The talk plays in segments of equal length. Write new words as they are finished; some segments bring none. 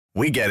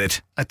We get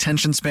it.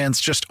 Attention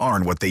spans just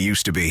aren't what they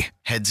used to be.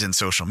 Heads in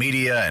social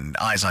media and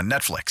eyes on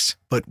Netflix.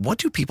 But what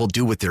do people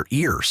do with their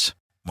ears?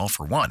 Well,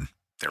 for one,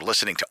 they're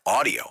listening to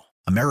audio.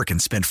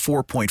 Americans spend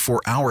 4.4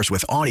 hours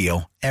with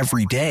audio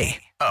every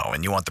day. Oh,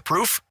 and you want the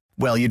proof?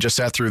 Well, you just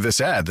sat through this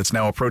ad that's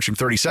now approaching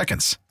 30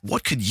 seconds.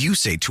 What could you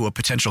say to a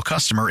potential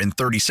customer in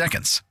 30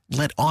 seconds?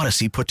 Let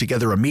Odyssey put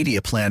together a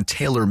media plan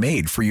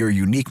tailor-made for your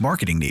unique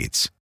marketing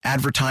needs.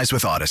 Advertise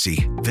with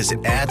Odyssey.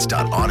 Visit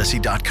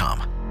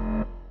ads.odyssey.com.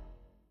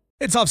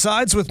 It's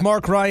Offsides with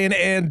Mark, Ryan,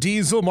 and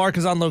Diesel. Mark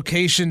is on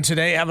location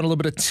today, having a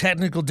little bit of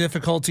technical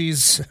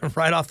difficulties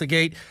right off the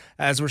gate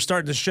as we're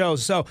starting the show.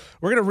 So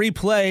we're going to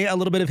replay a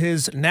little bit of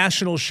his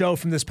national show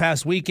from this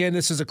past weekend.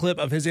 This is a clip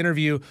of his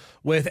interview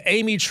with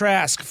Amy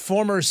Trask,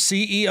 former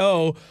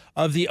CEO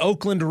of the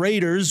Oakland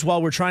Raiders,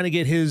 while we're trying to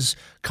get his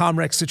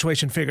Comrex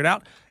situation figured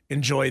out.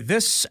 Enjoy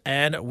this,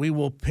 and we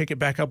will pick it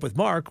back up with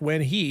Mark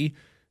when he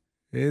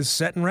is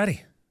set and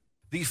ready.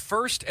 The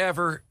first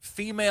ever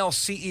female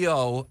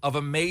CEO of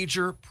a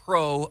major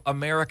pro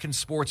American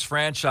sports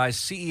franchise,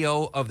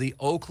 CEO of the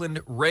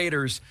Oakland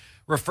Raiders,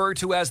 referred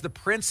to as the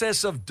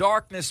Princess of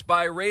Darkness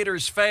by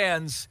Raiders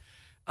fans,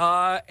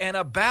 and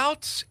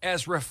about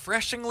as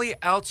refreshingly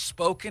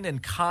outspoken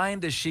and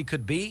kind as she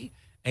could be.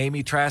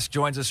 Amy Trask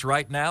joins us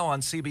right now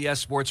on CBS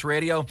Sports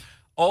Radio.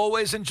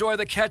 Always enjoy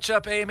the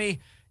catch-up, Amy.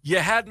 You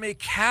had me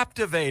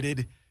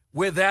captivated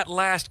with that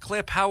last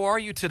clip. How are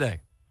you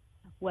today?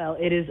 Well,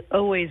 it is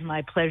always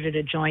my pleasure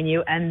to join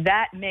you, and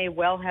that may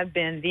well have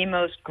been the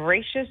most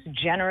gracious,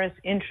 generous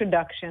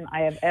introduction I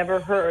have ever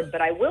heard.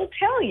 But I will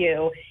tell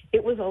you,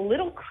 it was a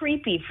little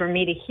creepy for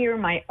me to hear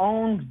my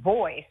own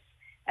voice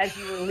as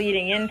you were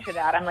leading into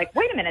that. I'm like,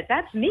 wait a minute,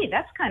 that's me.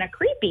 That's kind of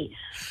creepy.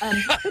 So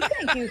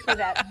thank you for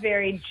that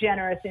very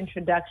generous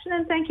introduction,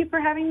 and thank you for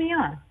having me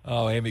on.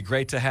 Oh, Amy,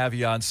 great to have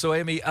you on. So,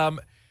 Amy,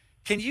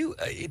 can you,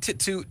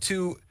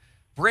 to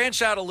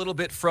branch out a little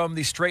bit from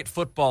the straight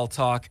football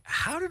talk,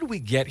 how did we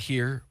get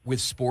here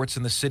with sports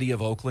in the city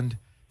of Oakland?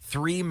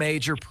 3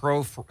 major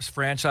pro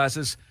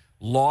franchises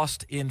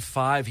lost in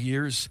 5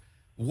 years.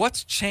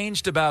 What's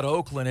changed about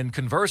Oakland, and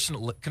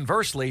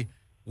conversely,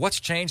 what's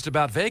changed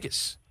about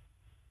Vegas?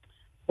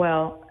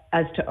 Well,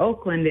 as to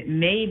Oakland, it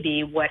may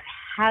be what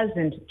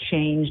hasn't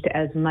changed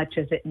as much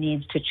as it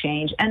needs to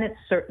change, and it's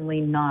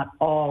certainly not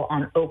all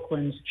on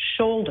Oakland's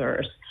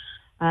shoulders.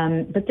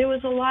 But there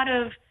was a lot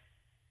of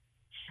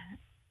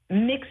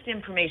mixed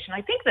information.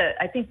 I think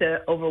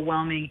the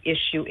overwhelming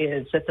issue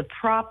is that the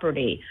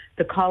property,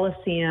 the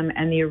Coliseum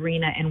and the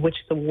arena in which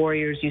the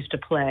Warriors used to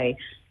play,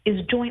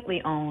 is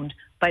jointly owned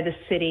by the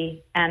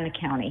city and the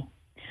county.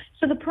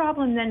 So the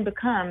problem then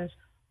becomes,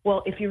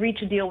 well, if you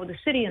reach a deal with the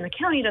city and the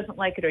county doesn't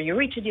like it, or you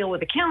reach a deal with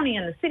the county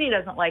and the city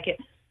doesn't like it,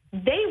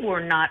 they were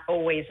not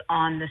always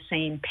on the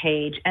same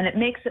page, and it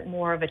makes it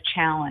more of a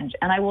challenge.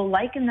 And I will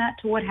liken that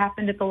to what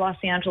happened at the Los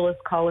Angeles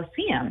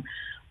Coliseum.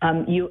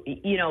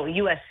 You know,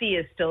 USC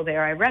is still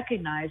there, I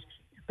recognize,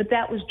 but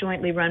that was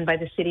jointly run by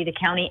the city, the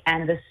county,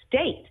 and the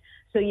state.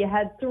 So you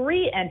had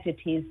 3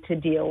 entities to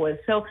deal with.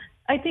 So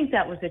I think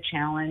that was a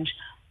challenge.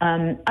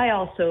 I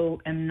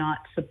also am not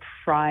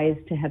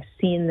surprised to have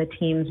seen the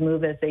teams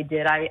move as they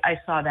did.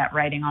 I saw that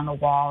writing on the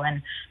wall,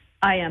 and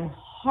I am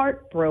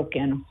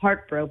heartbroken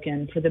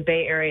for the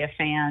Bay Area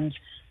fans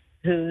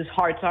whose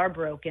hearts are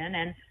broken,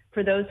 and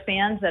for those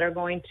fans that are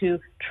going to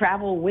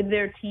travel with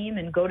their team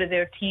and go to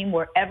their team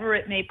wherever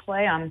it may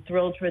play. I'm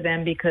thrilled for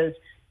them because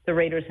the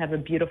Raiders have a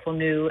beautiful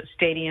new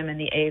stadium, and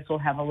the A's will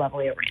have a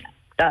lovely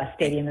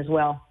stadium as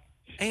well.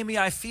 Amy,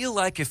 I feel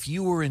like if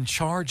you were in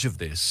charge of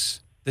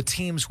this, the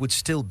teams would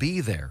still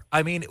be there.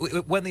 I mean,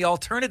 when the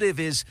alternative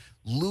is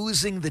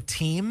losing the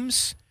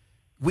teams,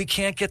 we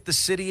can't get the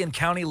city and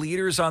county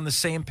leaders on the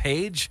same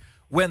page.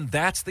 When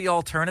that's the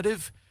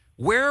alternative,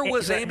 where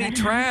was Amy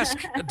Trask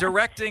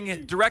directing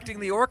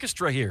the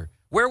orchestra here?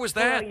 Where was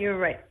that? Well, you're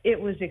right. It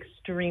was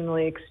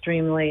extremely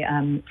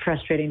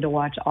frustrating to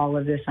watch all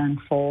of this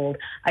unfold.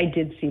 I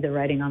did see the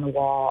writing on the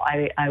wall.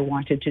 I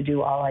wanted to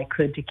do all I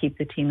could to keep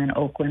the team in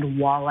Oakland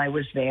while I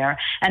was there.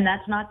 And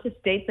that's not to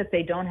state that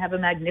they don't have a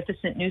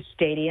magnificent new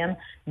stadium.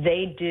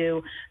 They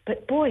do.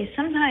 But, boy,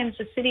 sometimes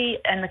the city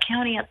and the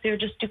county up there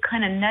just do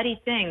kind of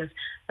nutty things.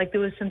 Like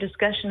there was some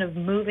discussion of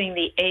moving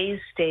the A's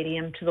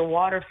stadium to the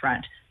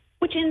waterfront,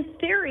 which in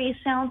theory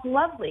sounds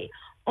lovely.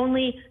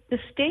 Only the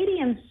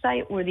stadium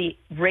site where the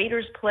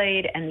Raiders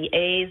played and the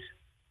A's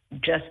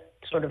just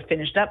sort of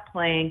finished up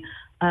playing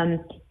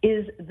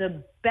is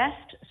the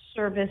best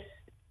service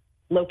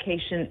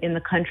location in the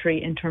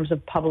country in terms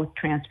of public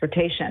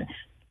transportation.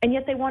 And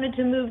yet they wanted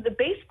to move the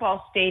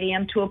baseball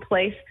stadium to a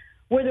place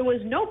where there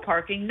was no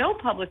parking, no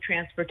public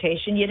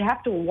transportation. You'd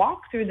have to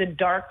walk through the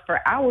dark for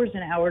hours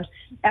and hours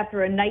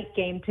after a night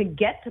game to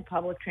get to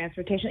public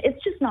transportation.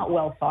 It's just not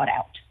well thought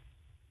out.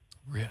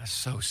 Yeah,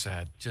 so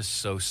sad. Just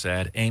so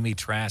sad. Amy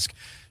Trask,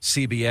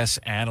 CBS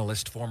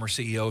analyst, former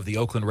CEO of the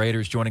Oakland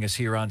Raiders, joining us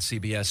here on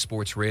CBS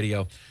Sports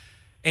Radio.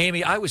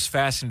 Amy, I was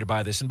fascinated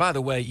by this. And by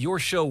the way, your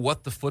show,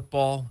 What the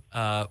Football,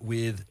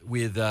 with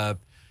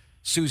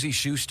Susie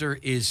Schuster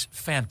is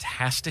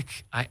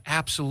fantastic. I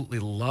absolutely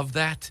love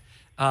that.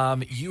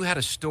 You had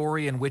a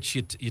story in which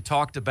you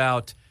talked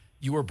about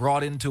you were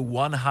brought into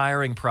one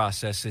hiring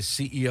process as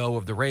CEO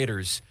of the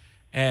Raiders,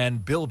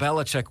 and Bill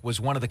Belichick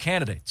was one of the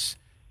candidates.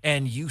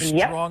 And you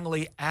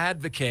strongly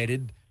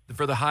advocated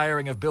for the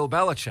hiring of Bill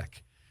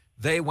Belichick.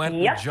 They went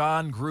with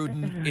John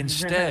Gruden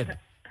instead.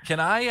 Can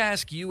I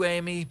ask you,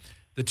 Amy,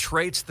 the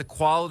traits, the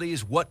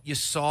qualities, what you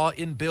saw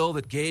in Bill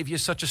that gave you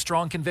such a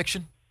strong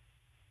conviction?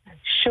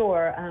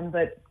 Sure,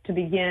 but to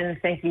begin,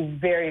 thank you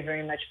very,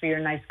 very much for your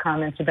nice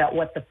comments about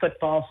what the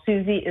football.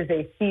 Susie is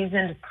a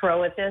seasoned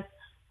pro at this.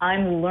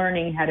 I'm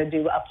learning how to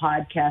do a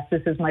podcast.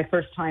 This is my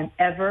first time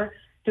ever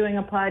doing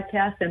a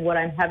podcast, and what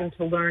I'm having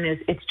to learn is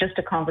it's just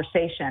a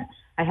conversation.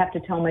 I have to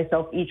tell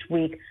myself each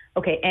week,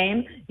 okay,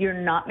 Aim, you're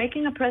not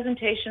making a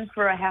presentation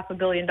for a $500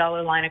 million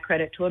line of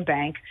credit to a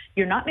bank.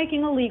 You're not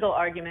making a legal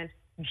argument.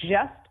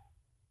 Just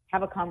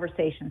have a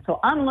conversation. So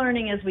I'm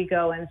learning as we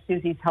go, and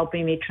Susie's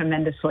helping me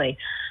tremendously.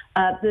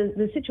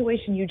 The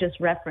situation you just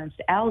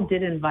referenced, Al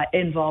did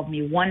involve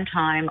me one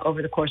time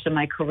over the course of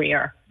my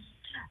career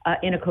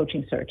in a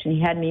coaching search, and he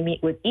had me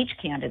meet with each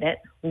candidate,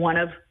 one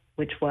of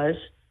which was,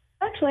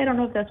 actually, I don't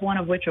know if that's one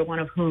of which or one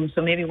of whom,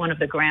 so maybe one of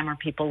the grammar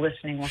people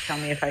listening will tell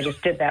me if I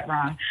just did that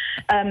wrong.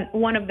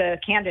 One of the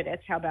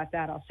candidates, how about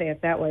that, I'll say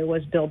it that way,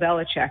 was Bill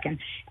Belichick. And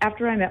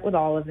after I met with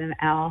all of them,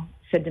 Al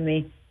said to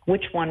me,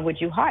 which one would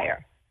you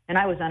hire? And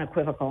I was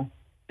unequivocal,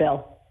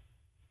 Bill.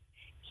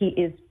 He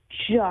is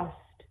just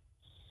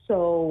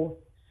so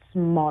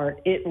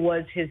smart. It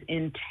was his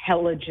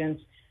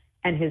intelligence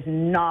and his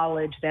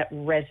knowledge that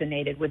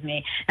resonated with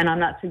me. And I'm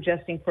not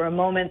suggesting for a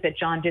moment that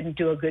John didn't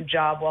do a good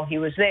job while he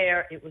was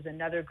there. It was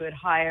another good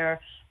hire,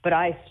 but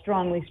I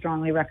strongly,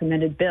 strongly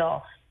recommended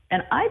Bill.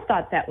 And I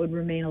thought that would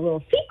remain a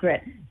little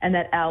secret and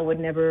that Al would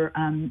never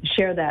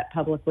share that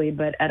publicly.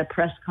 But at a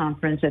press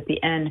conference at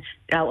the end,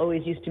 Al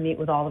always used to meet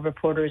with all the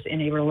reporters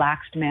in a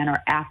relaxed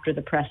manner after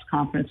the press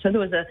conference. So there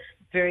was a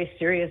very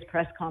serious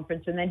press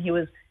conference, and then he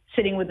was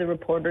sitting with the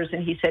reporters,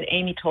 and he said,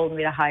 Amy told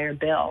me to hire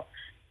Bill.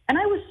 And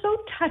I was so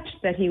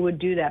touched that he would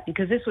do that,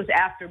 because this was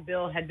after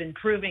Bill had been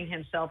proving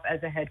himself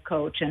as a head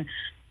coach. And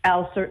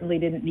Al certainly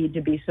didn't need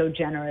to be so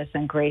generous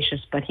and gracious,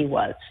 but he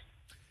was.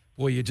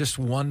 Well, you just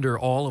wonder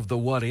all of the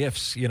what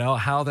ifs,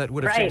 how that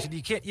would have changed.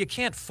 You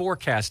can't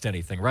forecast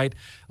anything, right?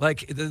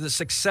 Like the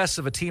success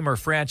of a team or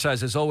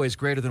franchise is always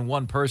greater than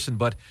one person,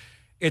 but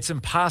it's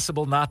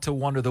impossible not to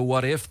wonder the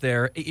what if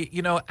there.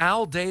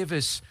 Al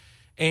Davis,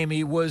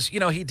 Amy, was,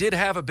 he did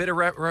have a bit of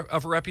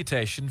a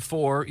reputation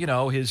for,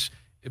 his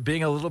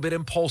being a little bit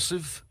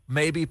impulsive,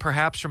 maybe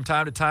perhaps from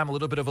time to time a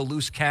little bit of a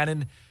loose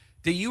cannon.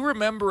 Do you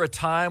remember a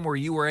time where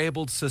you were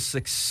able to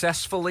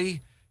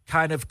successfully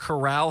kind of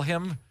corral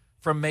him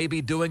from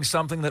maybe doing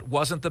something that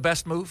wasn't the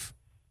best move?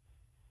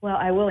 Well,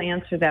 I will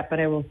answer that, but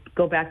I will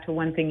go back to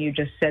one thing you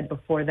just said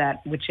before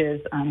that, which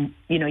is,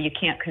 you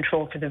can't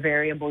control for the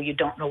variable. You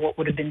don't know what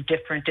would have been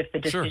different if the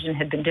decision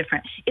had been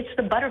different. It's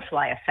the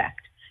butterfly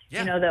effect.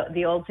 Yeah.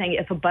 The old saying,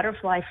 if a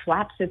butterfly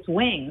flaps its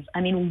wings,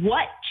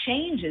 what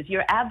changes?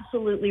 You're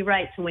absolutely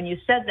right. So when you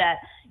said that,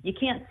 you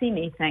can't see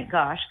me, thank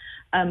gosh,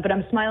 but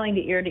I'm smiling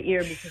to ear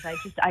because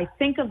I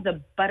think of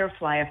the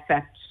butterfly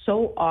effect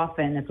so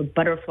often if a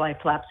butterfly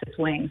flaps its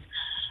wings.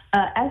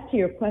 As to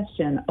your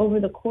question, over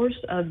the course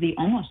of the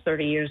almost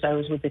 30 years I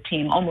was with the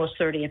team, almost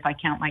 30 if I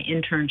count my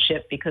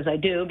internship, because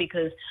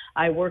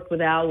I worked with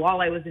Al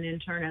while I was an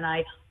intern and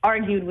I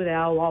argued with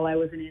Al while I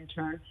was an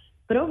intern.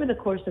 But over the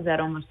course of that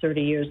almost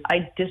 30 years,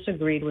 I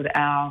disagreed with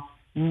Al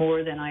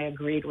more than I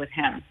agreed with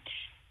him.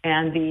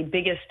 And the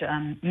biggest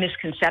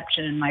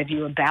misconception, in my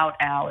view, about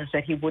Al is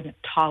that he wouldn't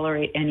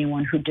tolerate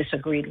anyone who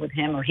disagreed with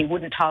him, or he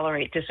wouldn't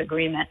tolerate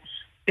disagreement.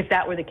 If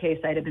that were the case,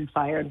 I'd have been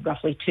fired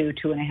roughly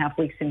 2.5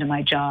 weeks into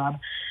my job.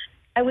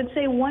 I would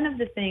say one of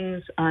the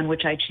things on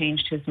which I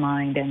changed his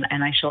mind, and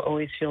I shall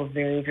always feel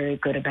very, very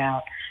good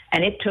about,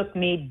 and it took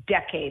me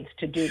decades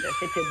to do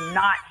this. It did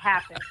not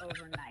happen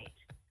overnight.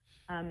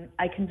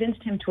 I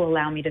convinced him to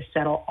allow me to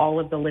settle all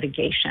of the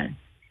litigation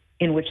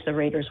in which the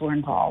Raiders were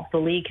involved. The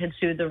league had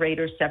sued the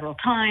Raiders several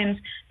times.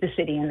 The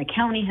city and the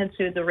county had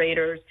sued the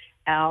Raiders.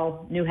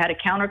 Al knew how to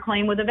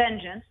counterclaim with a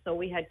vengeance, so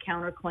we had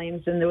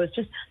counterclaims, and there was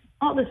just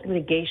all this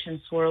litigation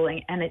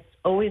swirling, and it's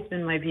always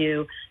been my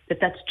view that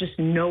that's just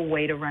no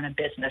way to run a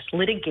business.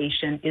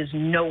 Litigation is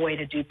no way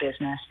to do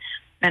business,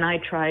 and I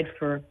tried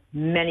for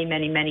many,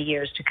 many, many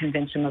years to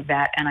convince him of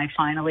that, and I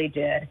finally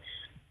did.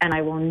 And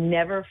I will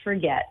never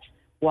forget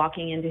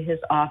walking into his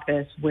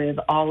office with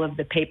all of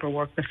the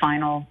paperwork, the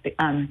final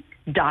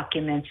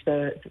documents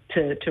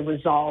to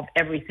resolve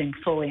everything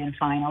fully and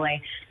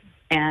finally.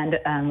 And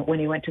when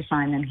he went to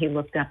sign them, he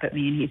looked up at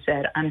me and he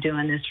said, "I'm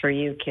doing this for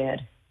you, kid."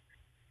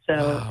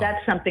 So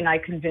That's something I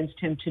convinced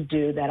him to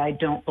do that I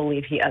don't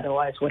believe he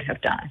otherwise would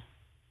have done.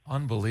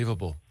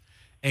 Unbelievable.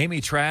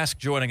 Amy Trask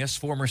joining us,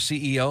 former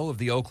CEO of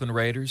the Oakland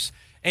Raiders.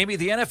 Amy,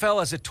 the NFL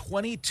has a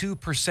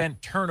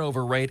 22%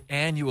 turnover rate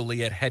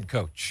annually at head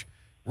coach.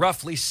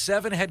 Roughly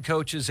 7 head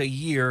coaches a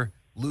year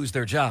lose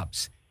their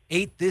jobs.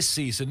 8 this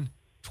season,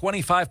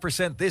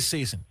 25% this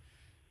season.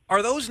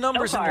 Are those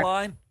numbers So in far.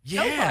 line?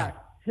 Yeah.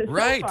 So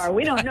Right. far,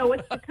 we don't know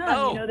what's to come.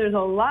 No. You know, there's a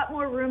lot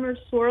more rumors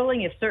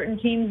swirling. If certain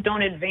teams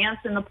don't advance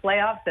in the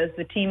playoffs as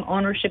the team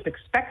ownership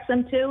expects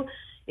them to,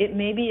 it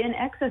may be in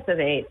excess of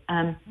 8.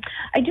 I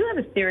do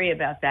have a theory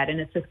about that, and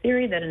it's a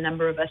theory that a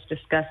number of us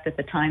discussed at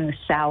the time the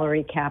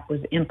salary cap was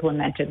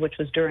implemented, which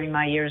was during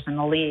my years in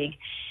the league.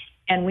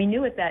 And we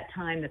knew at that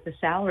time that the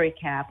salary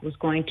cap was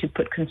going to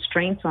put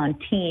constraints on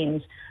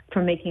teams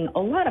for making a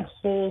lot of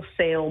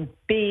wholesale,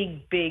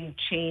 big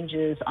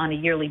changes on a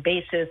yearly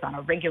basis, on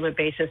a regular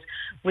basis,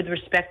 with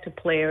respect to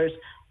players,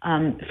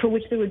 for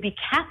which there would be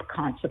cap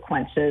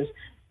consequences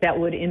that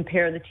would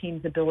impair the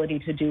team's ability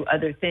to do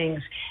other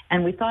things.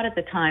 And we thought at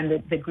the time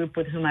that the group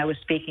with whom I was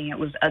speaking, it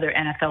was other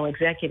NFL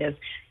executives,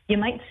 you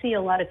might see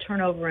a lot of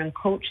turnover in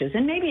coaches.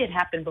 And maybe it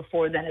happened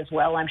before then as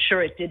well. I'm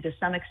sure it did to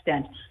some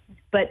extent.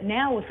 But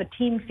now if a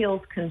team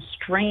feels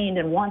constrained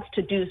and wants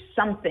to do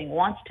something,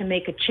 wants to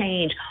make a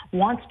change,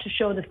 wants to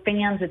show the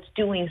fans it's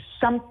doing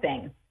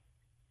something,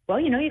 well,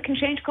 you know, you can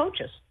change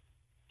coaches.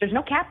 There's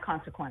no cap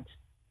consequence.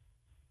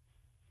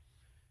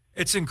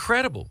 It's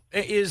incredible.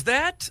 Is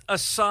that a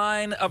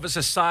sign of a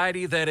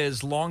society that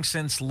has long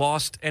since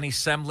lost any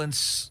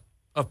semblance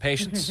of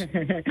patience?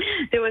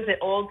 There was an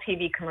old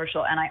TV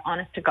commercial, and I,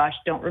 honest to gosh,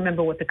 don't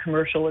remember what the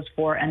commercial was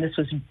for, and this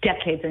was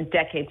decades and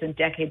decades and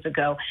decades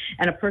ago,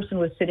 and a person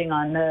was sitting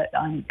on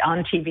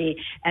TV,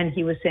 and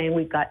he was saying,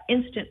 we've got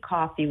instant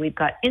coffee, we've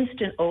got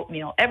instant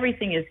oatmeal,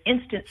 everything is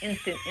instant.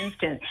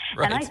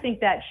 Right. And I think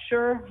that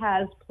sure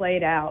has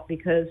played out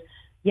because,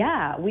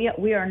 yeah,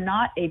 we are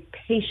not a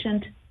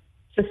patient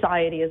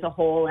society as a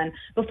whole. And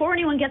before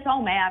anyone gets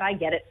all mad, I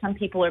get it. Some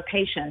people are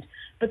patient.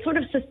 But sort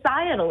of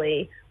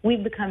societally,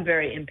 we've become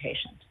very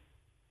impatient.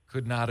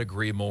 Could not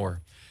agree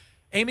more.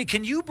 Amy,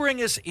 can you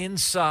bring us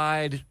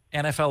inside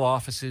NFL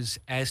offices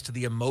as to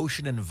the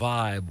emotion and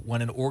vibe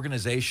when an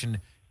organization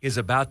is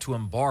about to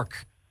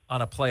embark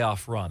on a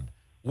playoff run?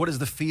 What is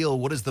the feel?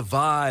 What is the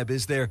vibe?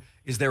 Is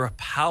there a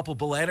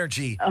palpable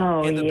energy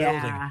in the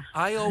building?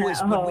 I always,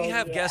 when we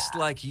have guests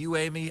like you,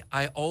 Amy,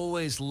 I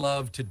always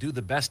love to do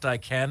the best I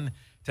can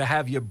to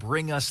have you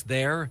bring us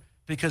there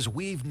because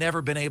we've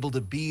never been able to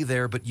be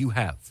there, but you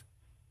have.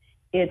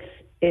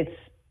 It's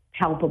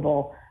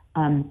palpable.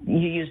 You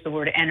use the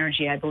word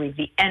energy, I believe.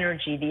 The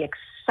energy, the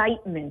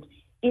excitement,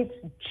 it's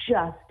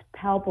just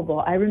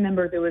palpable. I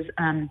remember there was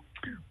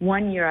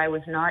one year I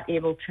was not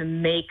able to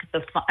make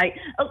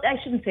I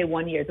shouldn't say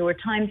 1 year. There were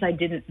times I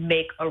didn't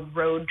make a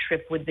road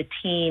trip with the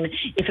team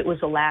if it was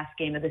the last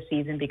game of the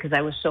season because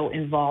I was so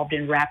involved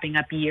in wrapping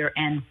up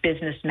year-end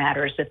business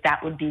matters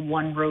that would be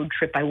one road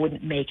trip I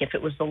wouldn't make if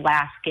it was the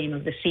last game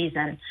of the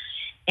season.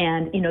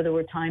 And, you know, there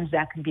were times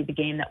that could be the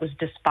game that was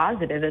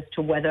dispositive as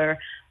to whether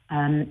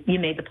you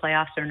made the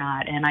playoffs or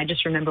not. And I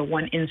just remember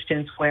one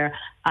instance where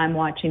I'm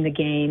watching the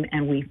game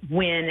and we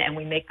win and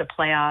we make the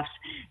playoffs.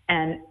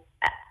 And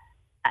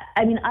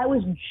I mean, I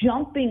was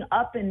jumping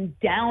up and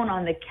down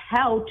on the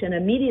couch and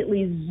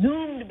immediately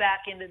zoomed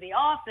back into the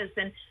office.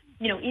 And,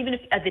 you know, even if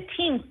at the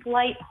team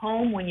flight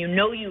home, when you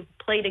know you've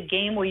played a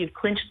game where you've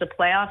clinched the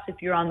playoffs, if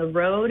you're on the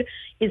road,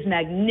 is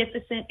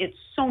magnificent. It's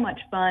so much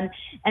fun.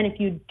 And if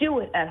you do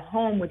it at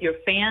home with your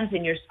fans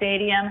in your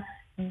stadium,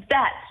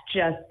 that's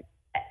just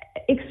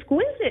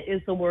exquisite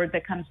is the word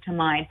that comes to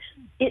mind.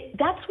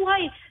 That's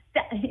why,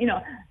 you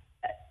know,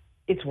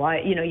 it's why,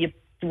 you know,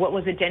 what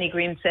was it Denny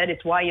Green said?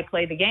 It's why you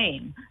play the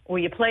game, or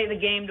you play the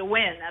game to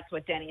win. That's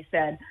what Denny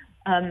said.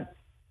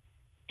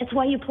 It's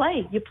why you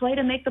play. You play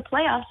to make the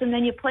playoffs, and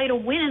then you play to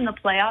win in the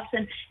playoffs.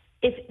 And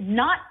if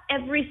not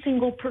every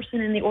single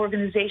person in the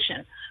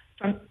organization,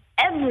 from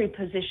every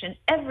position,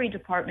 every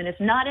department, if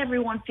not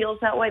everyone feels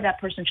that way,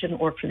 that person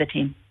shouldn't work for the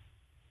team.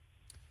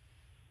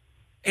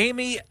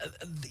 Amy,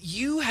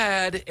 you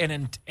had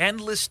an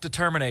endless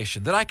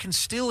determination that I can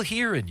still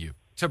hear in you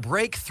to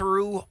break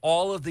through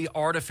all of the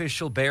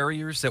artificial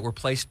barriers that were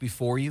placed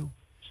before you.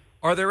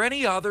 Are there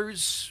any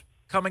others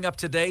coming up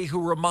today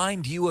who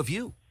remind you of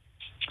you?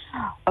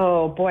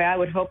 Oh boy, I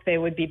would hope they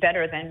would be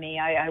better than me.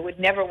 I would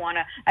never want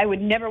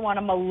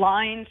to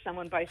malign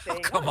someone by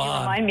saying, you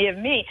remind me of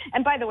me.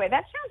 And by the way,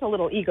 that sounds a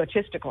little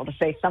egotistical to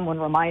say someone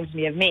reminds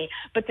me of me,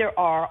 but there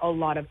are a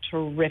lot of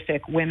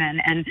terrific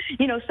women. And,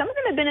 you know, some of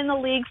them have been in the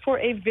league for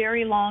a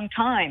very long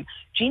time.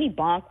 Jeannie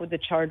Bonk with the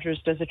Chargers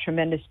does a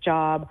tremendous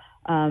job.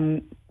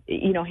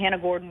 You know, Hannah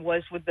Gordon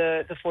was with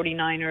the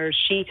 49ers.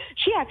 She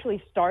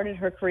actually started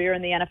her career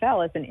in the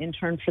NFL as an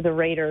intern for the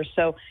Raiders.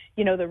 So,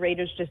 you know, the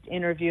Raiders just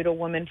interviewed a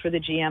woman for the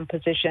GM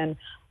position.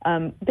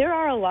 There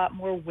are a lot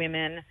more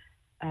women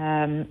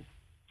in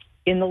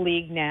the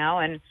league now.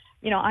 And,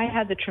 you know, I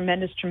had the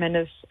tremendous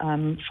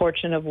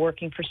fortune of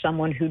working for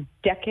someone who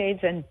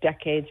decades and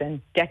decades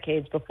and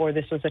decades before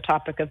this was a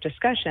topic of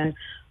discussion,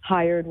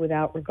 hired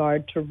without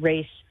regard to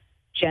race,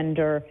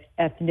 gender,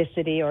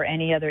 ethnicity, or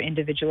any other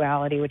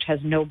individuality, which has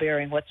no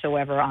bearing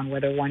whatsoever on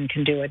whether one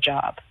can do a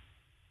job.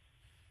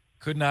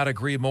 Could not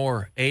agree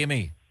more.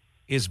 Amy,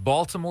 is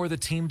Baltimore the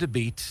team to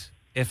beat?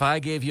 If I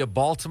gave you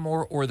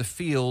Baltimore or the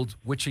field,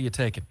 which are you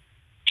taking?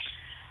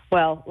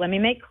 Well, let me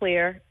make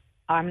clear,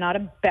 I'm not a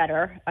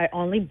bettor. I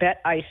only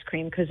bet ice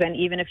cream because then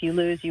even if you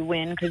lose, you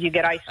win because you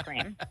get ice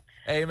cream.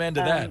 Amen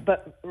to that.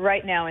 But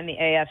right now in the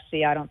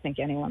AFC, I don't think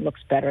anyone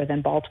looks better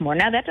than Baltimore.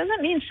 Now, that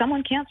doesn't mean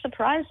someone can't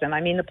surprise them.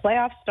 I mean, the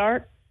playoffs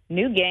start,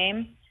 new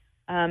game,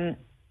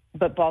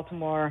 but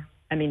Baltimore,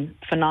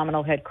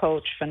 phenomenal head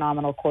coach,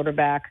 phenomenal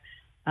quarterback.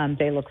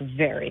 They look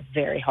very,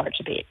 very hard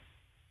to beat.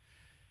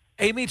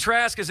 Amy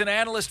Trask is an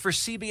analyst for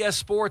CBS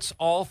Sports,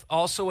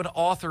 also an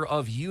author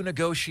of You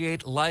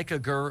Negotiate Like a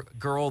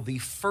Girl, the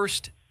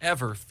first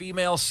ever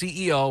female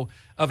CEO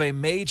of a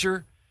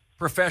major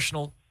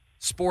professional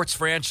sports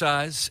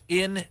franchise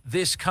in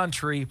this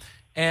country.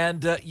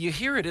 And you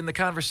hear it in the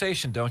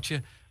conversation, don't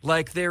you?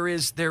 Like there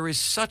is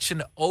such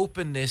an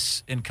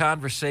openness in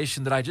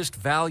conversation that I just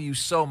value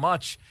so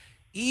much,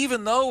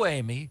 even though,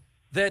 Amy,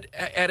 that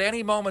at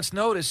any moment's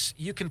notice,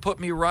 you can put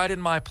me right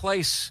in my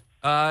place.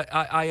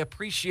 I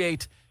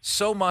appreciate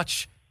so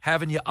much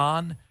having you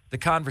on, the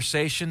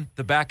conversation,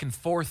 the back and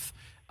forth,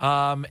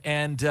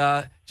 and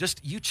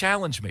just you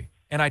challenge me,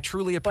 and I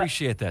truly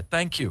appreciate that.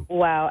 Thank you.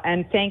 Wow,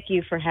 and thank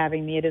you for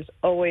having me. It is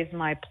always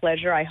my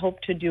pleasure. I hope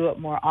to do it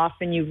more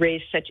often. You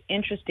raise such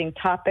interesting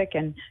topics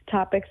and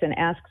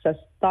ask us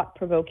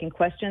thought-provoking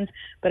questions,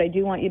 but I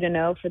do want you to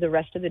know for the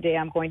rest of the day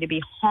I'm going to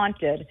be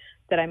haunted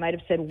that I might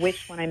have said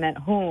which when I meant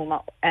whom,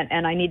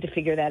 and I need to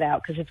figure that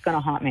out because it's going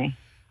to haunt me.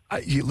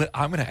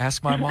 I'm going to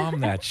ask my mom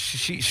that.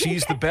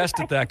 She's the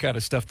best at that kind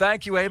of stuff.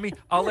 Thank you, Amy.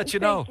 I'll let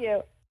you know. Thank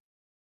you.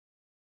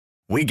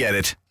 We get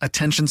it.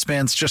 Attention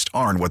spans just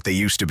aren't what they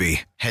used to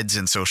be. Heads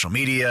in social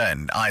media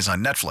and eyes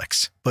on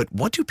Netflix. But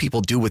what do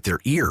people do with their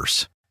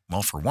ears?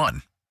 Well, for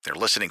one, they're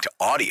listening to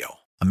audio.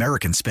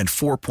 Americans spend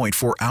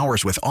 4.4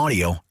 hours with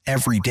audio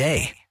every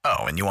day. Oh,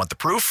 and you want the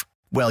proof?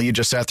 Well, you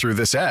just sat through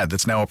this ad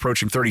that's now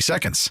approaching 30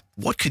 seconds.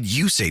 What could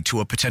you say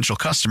to a potential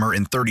customer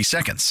in 30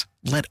 seconds?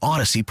 Let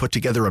Odyssey put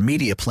together a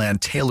media plan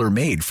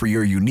tailor-made for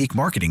your unique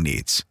marketing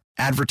needs.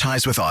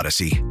 Advertise with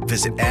Odyssey.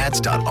 Visit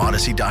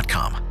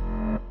ads.odyssey.com.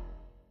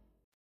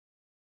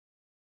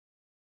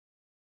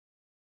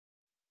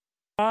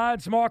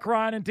 It's Mark,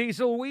 Ryan, and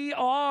Diesel. We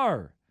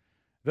are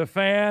the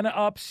Fan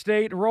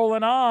Upstate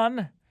rolling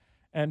on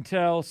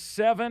until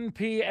 7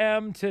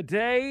 p.m.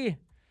 today.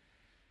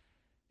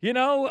 You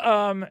know,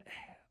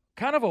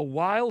 kind of a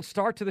wild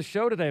start to the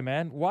show today,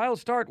 man. Wild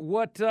start.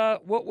 What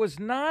was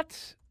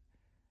not,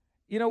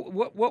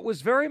 what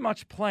was very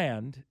much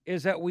planned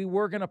is that we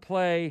were going to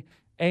play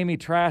Amy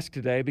Trask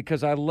today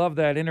because I love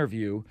that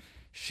interview.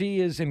 She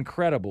is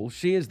incredible.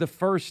 She is the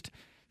first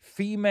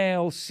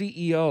female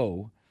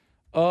CEO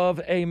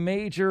of a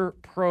major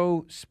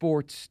pro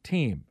sports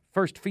team.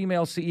 First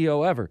female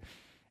CEO ever.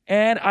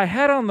 And I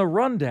had on the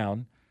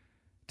rundown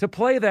to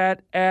play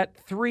that at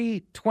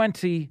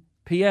 3:20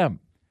 p.m.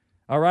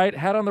 All right?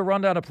 Had on the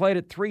rundown to play it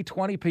at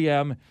 3:20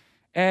 p.m.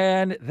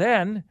 And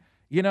then,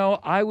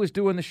 I was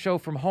doing the show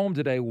from home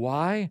today.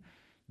 Why?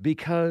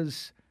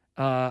 Because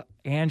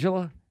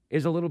Angela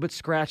is a little bit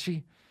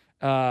scratchy.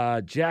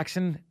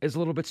 Jackson is a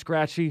little bit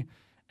scratchy.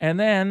 And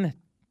then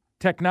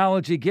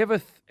technology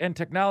giveth and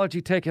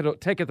technology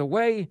taketh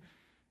away.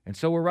 And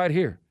so we're right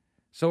here.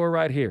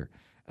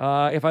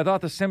 If I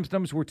thought the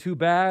symptoms were too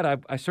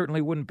bad, I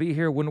certainly wouldn't be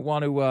here. Wouldn't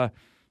want to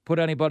put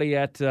anybody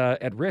at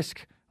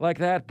risk like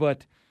that.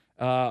 But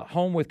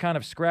home with kind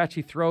of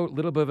scratchy throat, a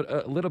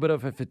little bit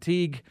of a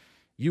fatigue.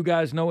 You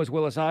guys know as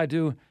well as I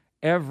do.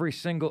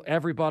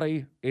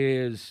 Everybody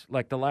is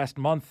like the last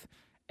month.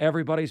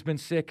 Everybody's been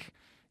sick.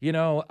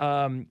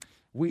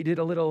 We did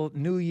a little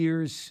New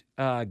Year's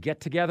get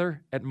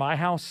together at my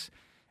house,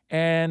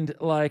 and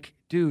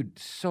dude,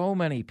 so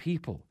many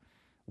people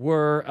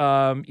were,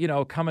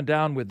 coming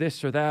down with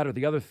this or that or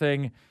the other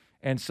thing.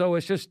 And so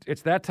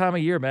it's that time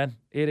of year, man.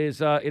 It is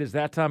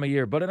that time of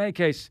year. But in any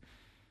case,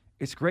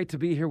 it's great to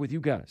be here with you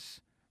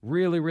guys.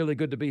 Really, really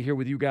good to be here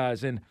with you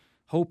guys. And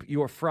hope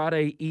your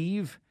Friday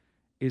Eve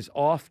is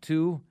off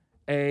to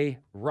a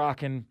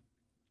rockin'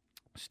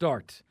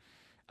 start.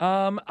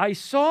 I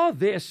saw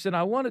this and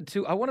I wanted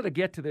to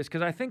get to this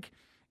because I think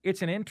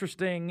it's an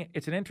interesting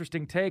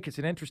take. It's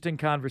an interesting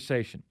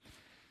conversation.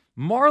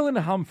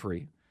 Marlon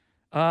Humphrey,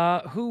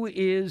 who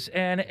is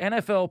an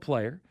NFL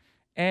player,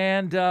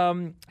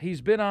 and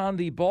he's been on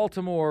the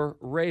Baltimore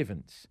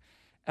Ravens.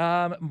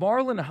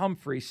 Marlon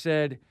Humphrey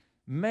said,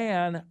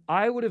 man,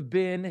 I would have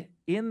been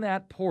in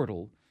that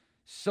portal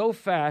so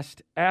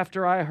fast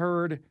after I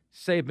heard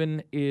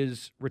Saban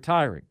is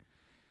retiring.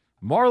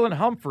 Marlon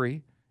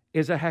Humphrey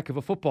is a heck of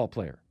a football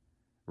player,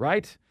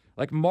 right?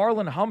 Like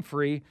Marlon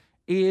Humphrey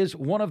is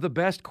one of the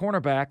best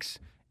cornerbacks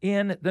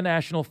in the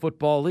National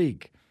Football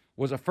League.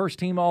 Was a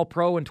first-team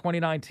All-Pro in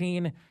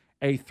 2019,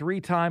 a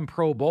 3-time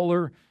Pro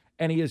Bowler,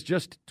 and he is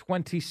just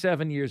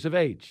 27 years of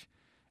age.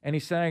 And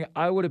he's saying,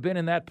 I would have been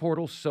in that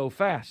portal so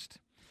fast.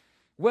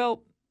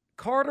 Well,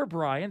 Carter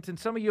Bryant, and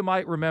some of you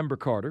might remember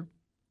Carter,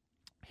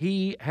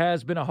 he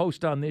has been a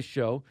host on this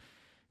show.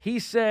 He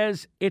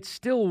says it's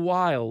still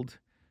wild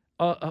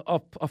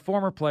a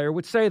former player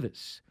would say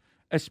this,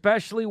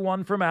 especially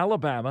one from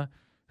Alabama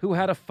who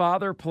had a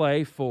father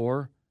play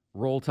for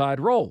Roll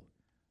Tide Roll,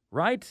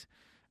 right?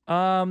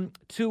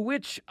 To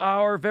which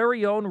our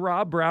very own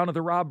Rob Brown of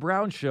The Rob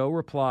Brown Show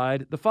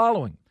replied the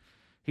following.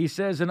 He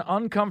says, an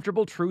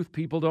uncomfortable truth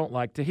people don't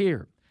like to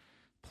hear.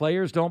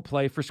 Players don't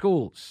play for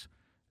schools.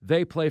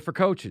 They play for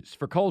coaches,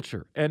 for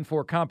culture, and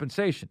for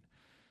compensation.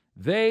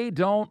 They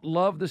don't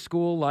love the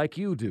school like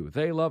you do.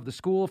 They love the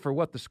school for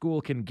what the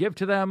school can give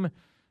to them.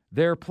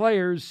 They're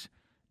players,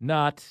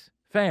 not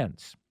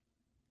fans.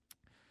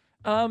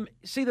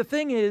 See, the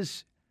thing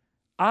is,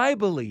 I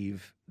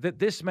believe that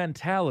this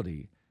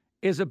mentality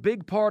is a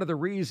big part of the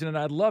reason, and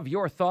I'd love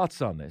your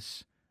thoughts on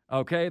this,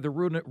 okay? The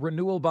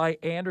renewal by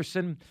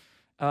Anderson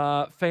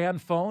fan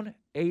phone,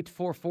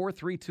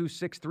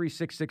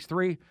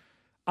 844-326-3663.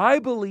 I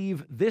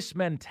believe this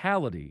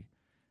mentality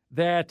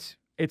that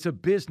it's a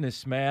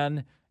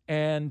businessman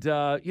and,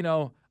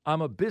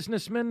 I'm a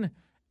businessman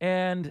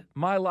and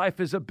my life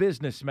is a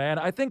businessman.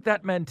 I think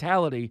that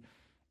mentality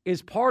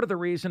is part of the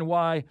reason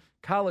why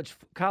college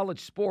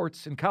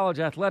sports and college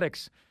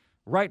athletics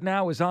right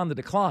now is on the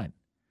decline.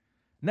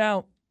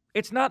 Now,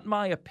 it's not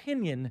my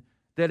opinion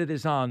that it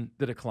is on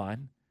the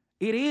decline.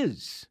 It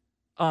is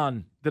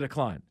on the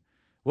decline.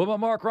 Well, but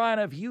Mark Ryan,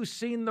 have you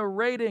seen the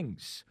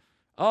ratings?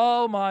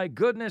 Oh, my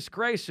goodness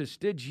gracious.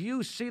 Did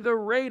you see the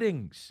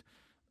ratings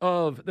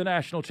of the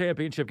national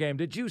championship game?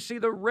 Did you see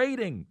the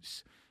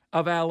ratings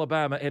of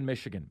Alabama and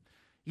Michigan?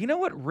 You know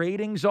what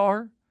ratings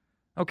are?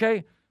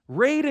 Okay?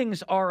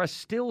 Ratings are a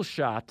still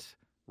shot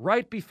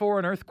right before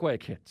an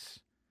earthquake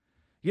hits.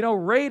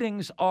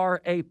 Ratings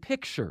are a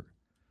picture.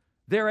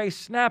 They're a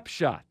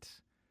snapshot.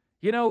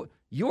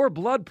 Your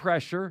blood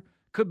pressure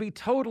could be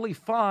totally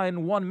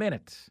fine 1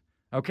 minute,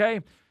 okay?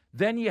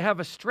 Then you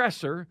have a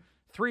stressor.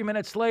 3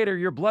 minutes later,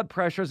 your blood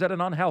pressure's at an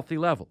unhealthy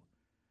level.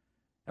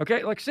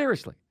 Okay? Like,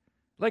 seriously.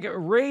 Like, a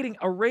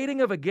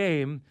rating of a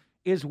game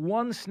is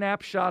one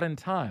snapshot in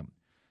time.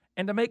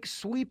 And to make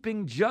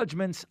sweeping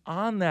judgments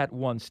on that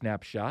one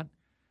snapshot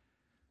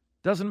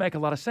doesn't make a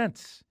lot of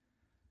sense.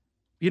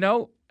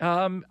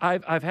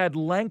 I've had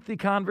lengthy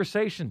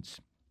conversations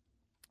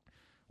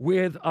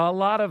with a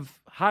lot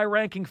of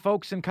high-ranking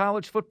folks in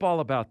college football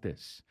about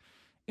this.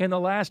 In the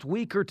last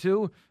week or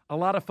two, a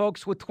lot of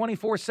folks with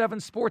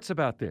 24/7 Sports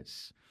about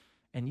this.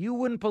 And you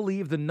wouldn't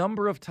believe the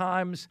number of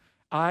times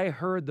I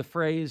heard the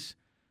phrase,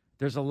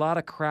 there's a lot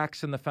of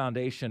cracks in the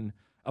foundation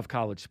of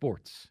college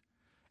sports.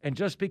 And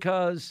just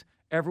because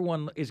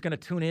everyone is going to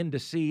tune in to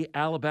see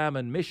Alabama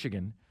and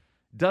Michigan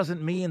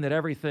doesn't mean that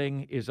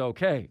everything is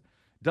okay.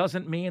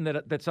 Doesn't mean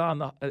that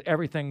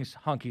everything's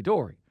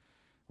hunky-dory.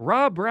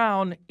 Rob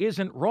Brown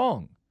isn't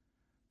wrong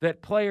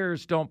that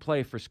players don't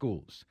play for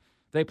schools.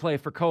 They play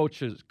for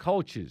coaches,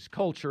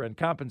 culture, and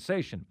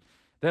compensation.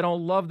 They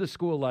don't love the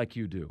school like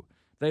you do.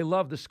 They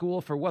love the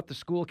school for what the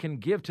school can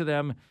give to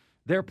them.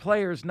 They're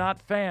players,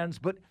 not fans.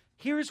 But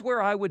here's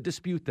where I would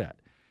dispute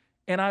that.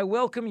 And I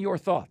welcome your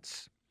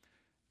thoughts.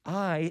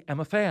 I am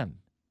a fan.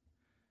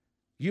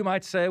 You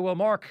might say, well,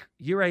 Mark,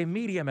 you're a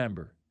media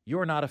member.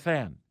 You're not a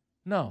fan.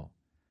 No,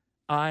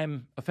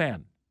 I'm a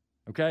fan.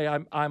 Okay,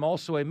 I'm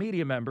also a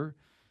media member.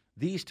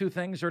 These two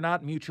things are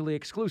not mutually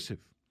exclusive.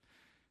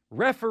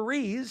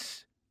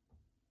 Referees,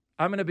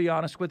 I'm going to be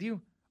honest with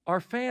you, are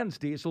fans,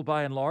 Diesel,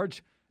 by and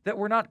large, that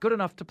were not good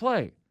enough to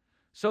play.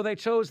 So they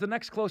chose the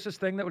next closest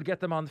thing that would get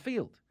them on the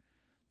field.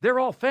 They're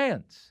all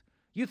fans.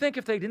 You think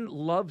if they didn't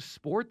love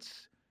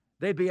sports,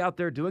 they'd be out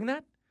there doing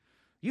that?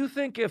 You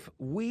think if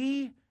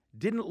we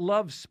didn't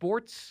love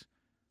sports,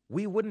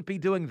 we wouldn't be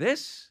doing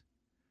this?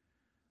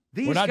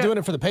 We're not doing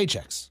it for the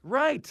paychecks.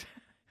 Right.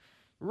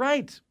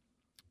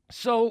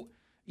 So,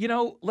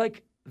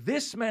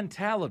 this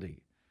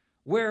mentality,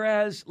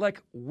 whereas,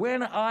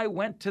 when I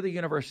went to the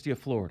University of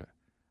Florida,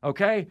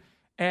 okay,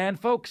 and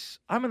folks,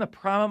 I'm in the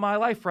prime of my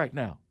life right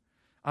now.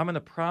 I'm in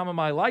the prime of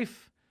my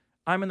life.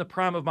 I'm in the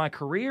prime of my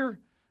career.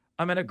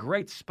 I'm in a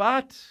great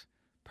spot,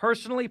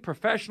 personally,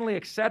 professionally,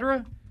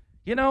 etc.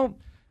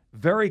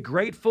 Very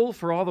grateful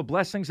for all the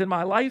blessings in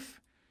my life.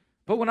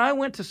 But when I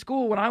went to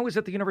school, when I was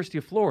at the University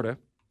of Florida,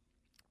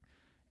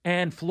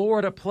 and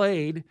Florida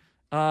played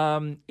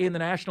in the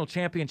national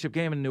championship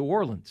game in New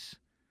Orleans,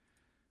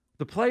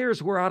 the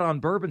players were out on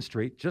Bourbon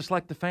Street, just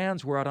like the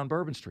fans were out on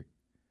Bourbon Street.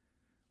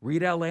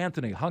 Reed L.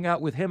 Anthony hung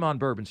out with him on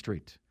Bourbon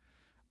Street.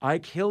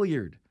 Ike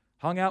Hilliard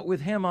hung out with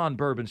him on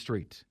Bourbon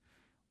Street.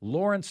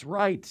 Lawrence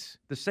Wright,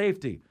 the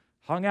safety,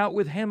 hung out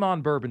with him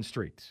on Bourbon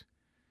Street.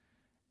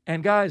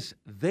 And guys,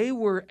 they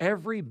were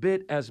every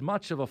bit as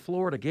much of a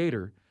Florida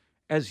Gator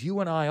as you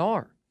and I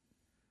are.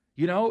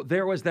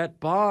 There was that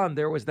bond,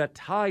 there was that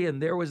tie-in,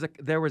 there was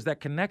that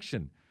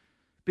connection,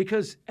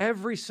 because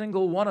every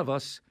single one of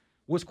us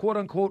was, quote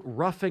unquote,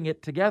 roughing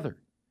it together.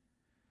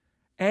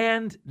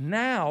 And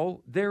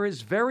now there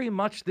is very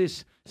much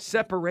this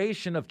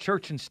separation of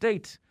church and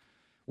state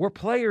where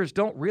players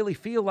don't really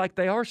feel like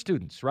they are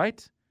students,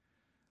 right?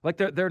 Like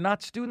they're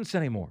not students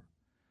anymore.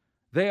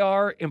 They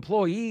are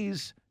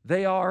employees.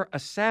 They are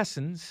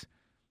assassins.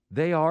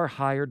 They are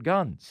hired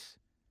guns.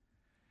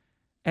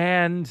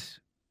 And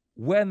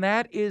when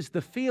that is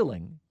the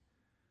feeling,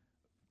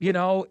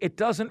 it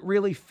doesn't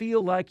really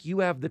feel like you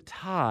have the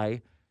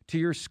tie to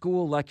your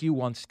school like you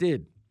once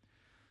did.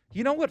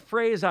 You know what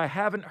phrase I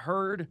haven't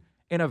heard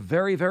in a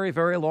very, very,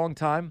 very long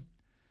time?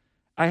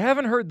 I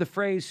haven't heard the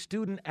phrase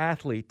student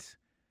athlete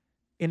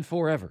in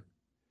forever.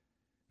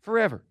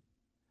 Forever.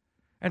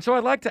 And so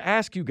I'd like to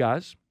ask you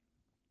guys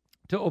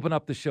to open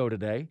up the show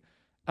today.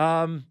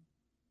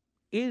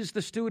 Is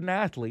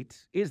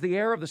the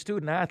era of the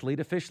student athlete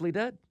officially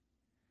dead?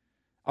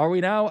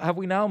 Have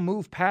we now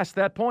moved past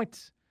that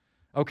point?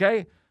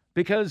 Okay?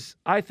 Because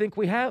I think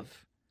we have.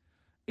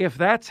 If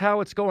that's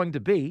how it's going to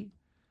be,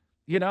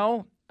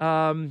 if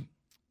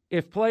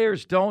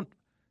players don't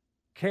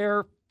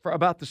care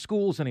about the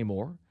schools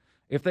anymore,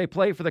 if they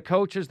play for the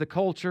coaches, the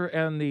culture,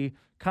 and the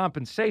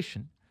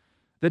compensation,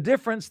 the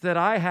difference that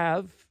I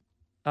have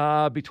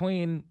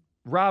between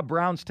Rob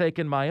Brown's take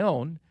and my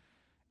own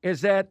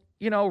is that,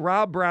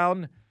 Rob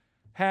Brown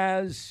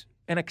has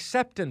an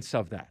acceptance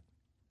of that,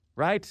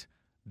 right?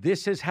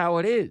 This is how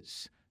it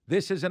is.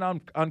 This is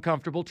an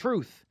uncomfortable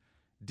truth.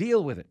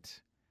 Deal with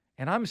it.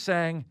 And I'm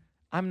saying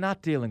I'm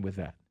not dealing with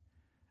that.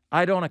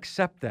 I don't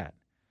accept that.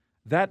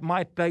 That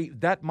might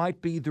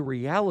be the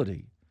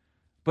reality,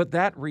 but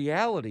that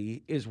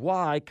reality is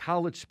why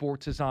college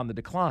sports is on the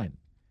decline.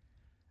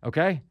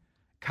 Okay?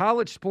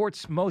 College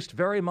sports most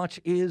very much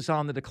is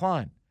on the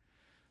decline.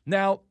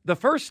 Now, the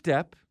first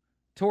step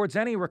towards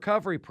any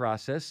recovery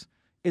process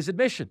is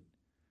admission.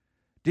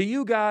 Do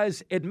you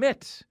guys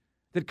admit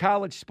that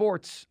college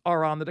sports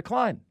are on the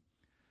decline?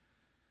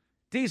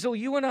 Diesel,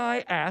 you and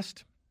I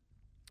asked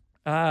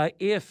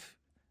if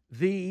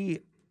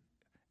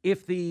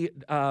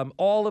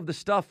all of the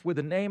stuff with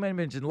the name,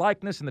 image, and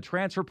likeness and the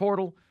transfer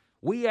portal,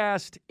 we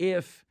asked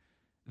if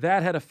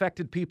that had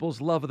affected people's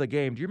love of the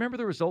game. Do you remember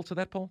the results of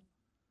that poll?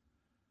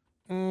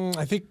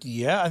 I think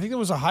there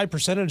was a high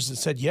percentage that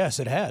said yes,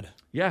 it had.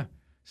 Yeah,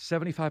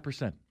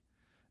 75%.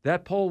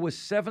 That poll was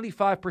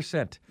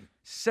 75%.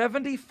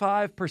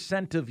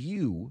 75% of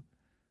you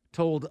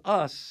told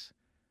us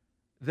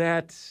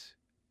that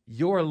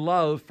your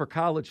love for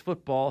college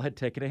football had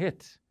taken a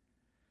hit.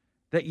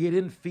 That you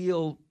didn't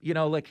feel,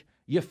 like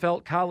you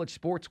felt college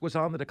sports was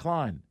on the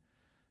decline.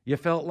 You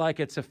felt like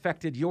it's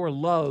affected your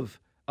love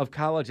of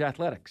college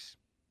athletics.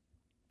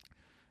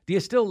 Do you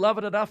still love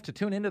it enough to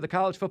tune into the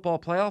college football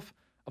playoff?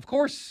 Of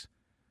course,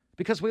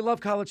 because we love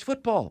college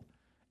football.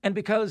 And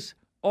because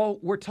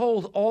we're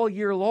told all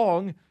year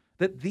long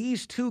that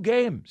these two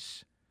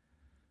games,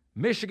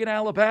 Michigan,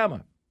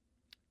 Alabama,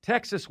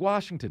 Texas,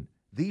 Washington,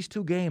 these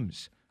two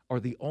games are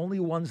the only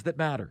ones that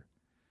matter.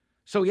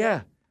 So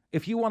yeah,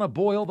 if you want to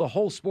boil the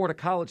whole sport of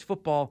college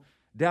football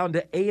down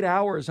to 8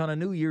 hours on a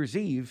New Year's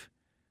Eve,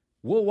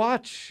 we'll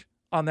watch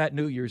on that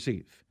New Year's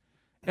Eve.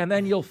 And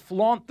then you'll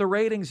flaunt the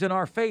ratings in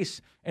our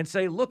face and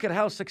say, look at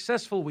how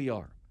successful we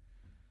are.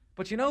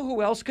 But you know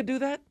who else could do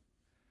that?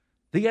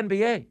 The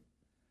NBA.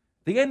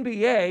 The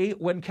NBA,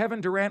 when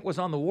Kevin Durant was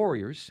on the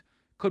Warriors,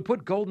 could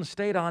put Golden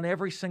State on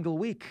every single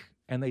week.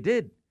 And they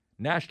did.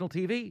 National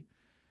TV.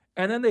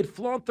 And then they'd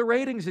flaunt the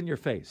ratings in your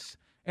face.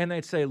 And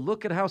they'd say,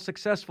 look at how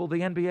successful the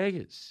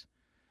NBA is.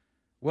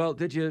 Well,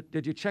 did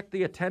you check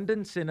the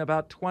attendance in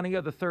about 20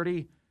 of the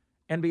 30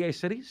 NBA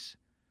cities?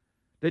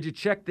 Did you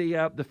check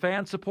the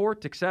fan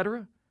support, et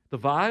cetera, the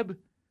vibe?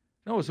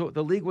 No,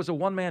 the league was a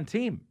one-man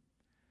team.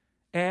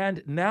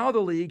 And now the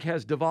league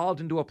has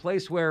devolved into a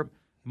place where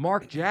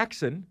Mark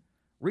Jackson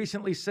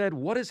recently said,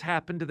 what has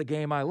happened to the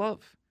game I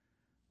love?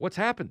 What's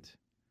happened?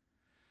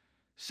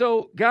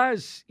 So,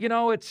 guys,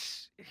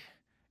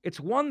 it's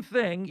one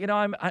thing,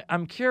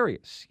 I'm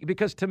curious,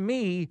 because to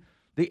me,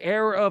 the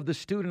era of the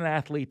student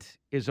athlete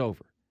is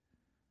over.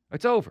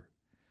 It's over.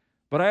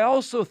 But I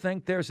also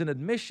think there's an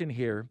admission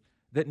here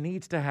that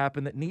needs to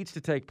happen, that needs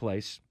to take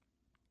place,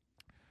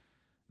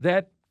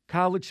 that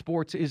college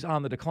sports is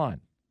on the decline.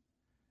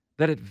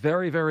 That it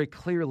very, very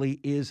clearly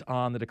is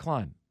on the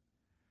decline.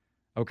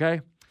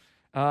 Okay?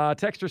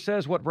 Texter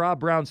says what Rob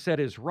Brown said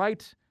is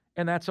right,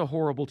 and that's a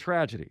horrible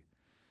tragedy.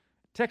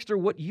 Texter,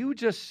 what you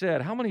just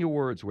said, how many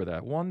words were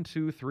that? 1,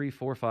 2, 3,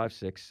 4, 5,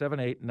 6, 7,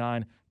 8,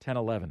 9, 10,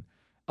 11.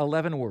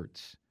 11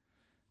 words.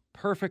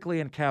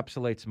 Perfectly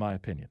encapsulates my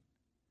opinion.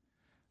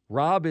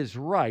 Rob is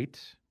right.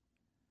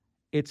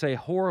 It's a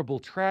horrible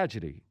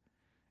tragedy.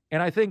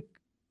 And I think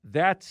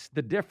that's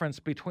the difference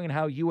between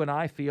how you and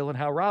I feel and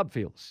how Rob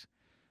feels.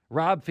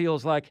 Rob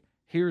feels like,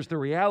 here's the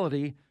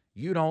reality.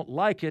 You don't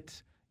like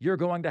it. You're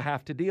going to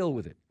have to deal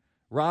with it.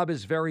 Rob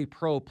is very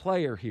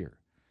pro-player here.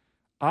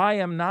 I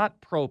am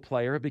not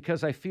pro-player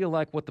because I feel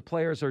like what the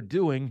players are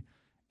doing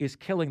is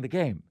killing the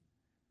game,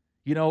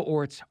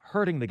 or it's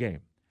hurting the game.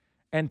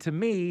 And to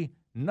me,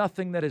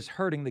 nothing that is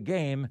hurting the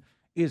game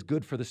is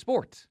good for the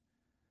sport.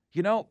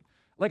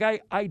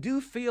 I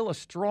do feel a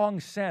strong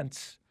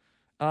sense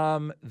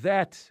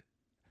that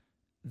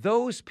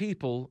those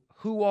people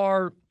who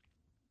are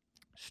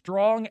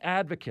strong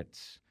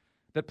advocates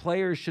that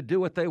players should do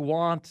what they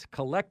want,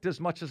 collect as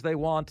much as they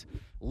want,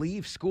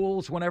 leave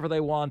schools whenever they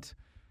want,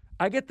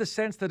 I get the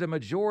sense that a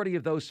majority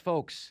of those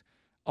folks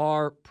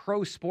are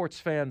pro-sports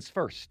fans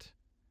first,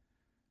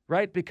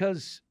 right?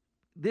 Because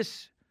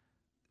this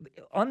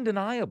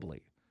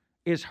undeniably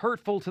is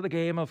hurtful to the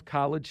game of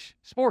college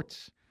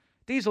sports.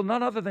 Diesel,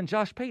 none other than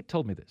Josh Pate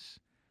told me this.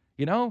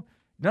 None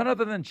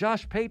other than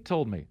Josh Pate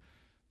told me.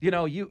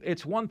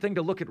 It's one thing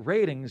to look at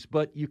ratings,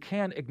 but you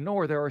can't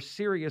ignore there are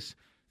serious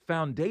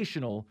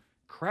foundational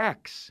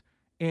cracks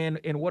in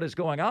what is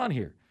going on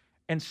here.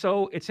 And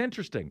so it's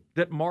interesting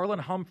that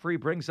Marlon Humphrey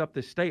brings up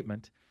this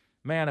statement.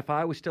 Man, if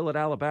I was still at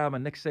Alabama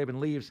and Nick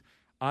Saban leaves,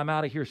 I'm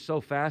out of here so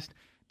fast.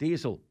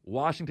 Diesel,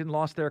 Washington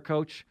lost their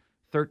coach,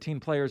 13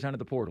 players entered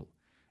the portal.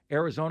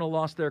 Arizona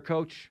lost their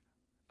coach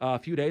a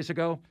few days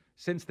ago.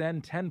 Since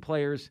then, 10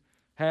 players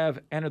have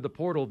entered the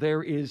portal.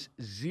 There is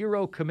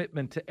zero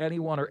commitment to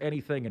anyone or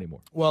anything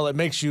anymore. Well, it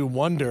makes you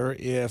wonder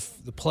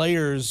if the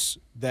players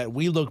that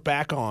we look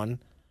back on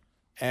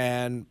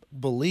and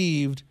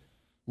believed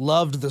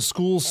loved the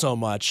school so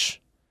much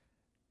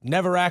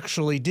never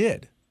actually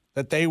did,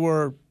 that they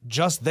were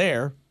just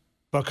there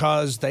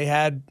because they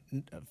had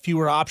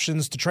fewer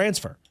options to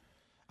transfer.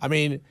 I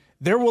mean,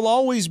 there will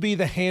always be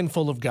the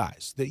handful of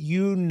guys that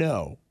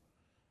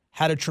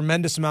had a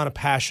tremendous amount of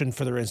passion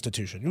for their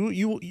institution.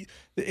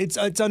 It's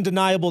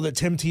undeniable that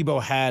Tim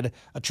Tebow had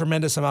a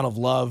tremendous amount of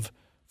love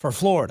for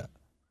Florida.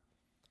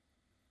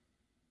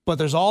 But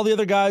there's all the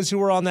other guys who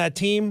were on that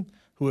team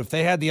who, if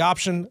they had the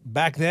option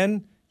back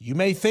then, you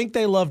may think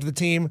they loved the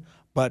team,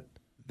 but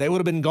they would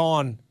have been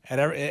gone at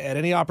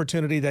any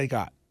opportunity they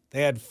got.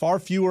 They had far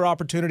fewer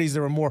opportunities.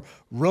 There were more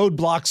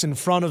roadblocks in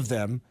front of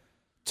them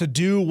to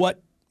do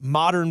what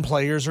modern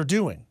players are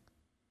doing,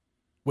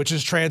 which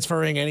is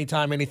transferring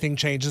anytime anything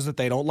changes that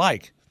they don't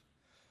like.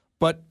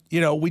 But,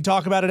 we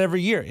talk about it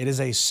every year. It is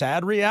a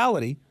sad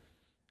reality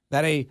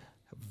that a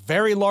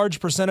very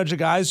large percentage of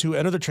guys who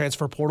enter the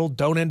transfer portal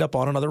don't end up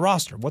on another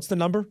roster. What's the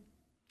number?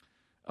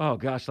 Oh,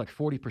 gosh, like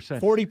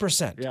 40%.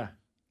 40%. Yeah.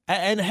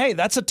 And hey,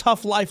 that's a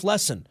tough life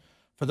lesson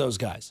for those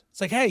guys.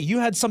 It's like, hey, you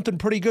had something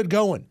pretty good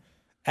going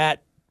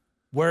at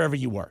wherever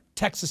you were.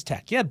 Texas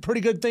Tech. You had a pretty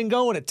good thing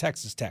going at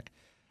Texas Tech.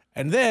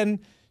 And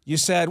then you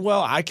said,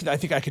 well, I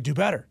think I could do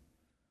better.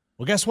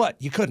 Well, guess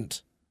what? You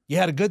couldn't. You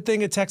had a good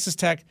thing at Texas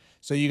Tech,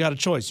 so you got a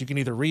choice. You can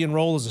either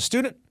re-enroll as a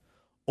student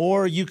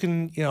or you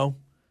can,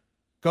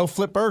 go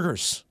flip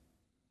burgers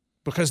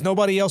because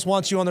nobody else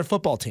wants you on their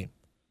football team.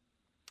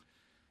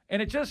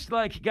 And it just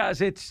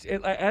guys,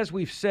 as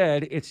we've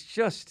said, it's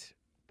just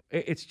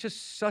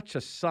such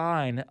a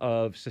sign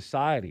of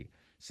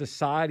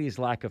society's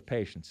lack of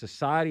patience,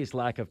 society's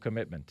lack of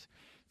commitment,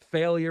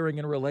 failuring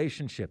in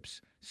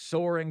relationships,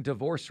 soaring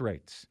divorce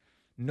rates.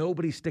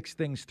 Nobody sticks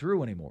things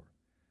through anymore,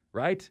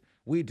 right?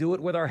 We do it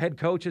with our head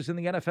coaches in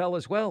the NFL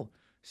as well.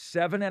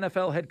 7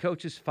 NFL head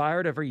coaches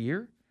fired every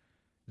year.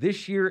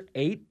 This year,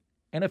 8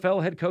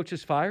 NFL head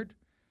coaches fired.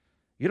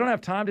 You don't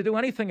have time to do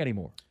anything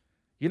anymore.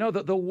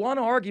 The one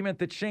argument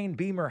that Shane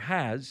Beamer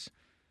has,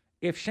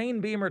 if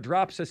Shane Beamer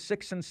drops a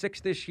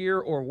 6-6 this year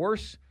or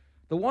worse,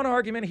 the one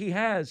argument he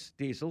has,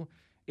 Diesel,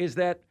 is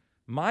that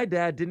my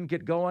dad didn't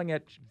get going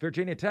at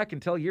Virginia Tech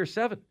until year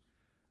 7.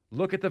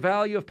 Look at the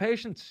value of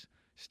patience.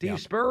 Steve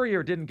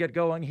Spurrier didn't get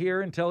going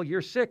here until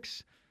year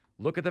 6.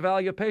 Look at the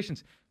value of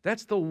patience.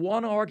 That's the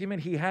one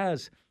argument he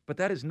has, but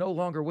that is no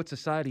longer what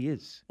society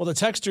is. Well, the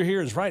texter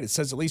here is right. It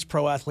says at least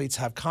pro athletes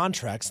have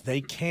contracts. They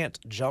can't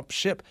jump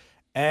ship.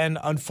 And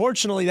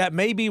unfortunately, that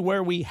may be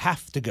where we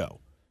have to go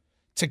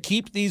to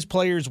keep these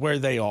players where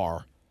they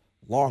are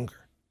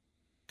longer.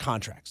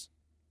 Contracts.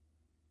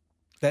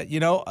 That,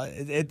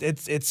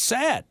 it's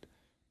sad.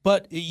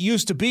 But it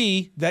used to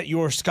be that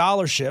your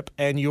scholarship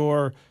and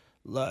your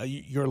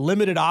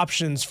limited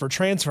options for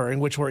transferring,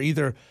 which were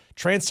either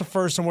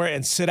transfer somewhere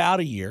and sit out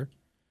a year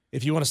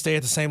if you want to stay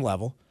at the same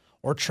level,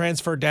 or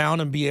transfer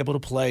down and be able to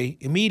play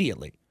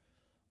immediately.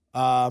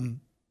 Now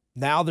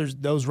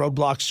those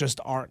roadblocks just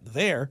aren't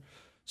there.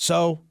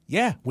 So,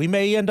 yeah, we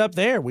may end up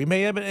there. We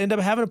may end up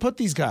having to put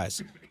these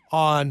guys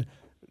on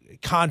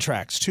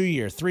contracts,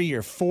 2-year,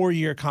 3-year,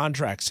 4-year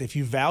contracts. If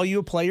you value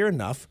a player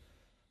enough,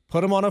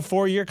 put him on a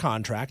 4-year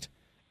contract,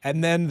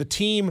 and then the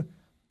team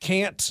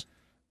can't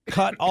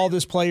cut all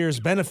this player's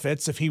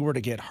benefits if he were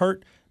to get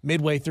hurt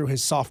midway through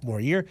his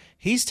sophomore year.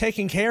 He's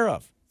taken care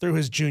of through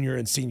his junior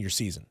and senior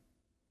season.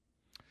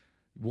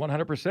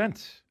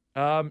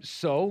 100%.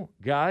 So,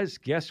 guys,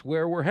 guess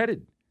where we're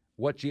headed?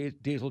 What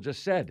Diesel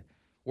just said.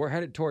 We're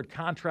headed toward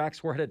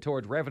contracts. We're headed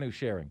toward revenue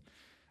sharing.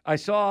 I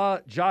saw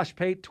Josh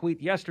Pate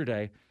tweet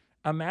yesterday.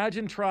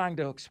 Imagine trying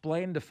to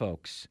explain to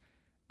folks,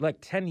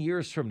 10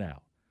 years from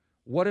now,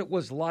 what it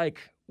was like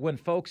when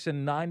folks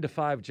in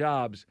 9-to-5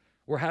 jobs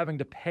were having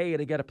to pay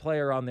to get a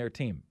player on their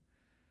team.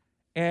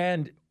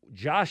 And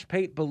Josh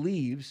Pate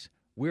believes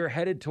we're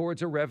headed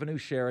towards a revenue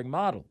sharing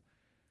model.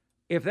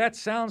 If that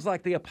sounds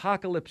like the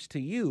apocalypse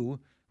to you,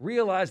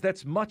 realize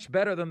that's much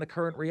better than the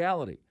current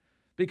reality,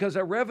 because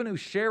a revenue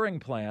sharing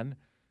plan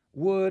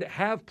would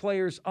have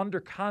players under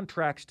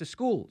contracts to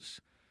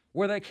schools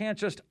where they can't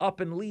just up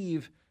and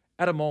leave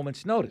at a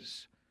moment's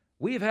notice.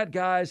 We've had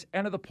guys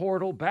enter the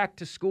portal, back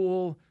to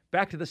school,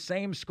 back to the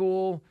same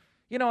school.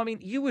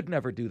 You would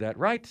never do that,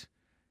 right?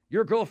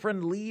 Your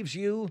girlfriend leaves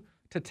you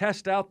to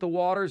test out the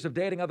waters of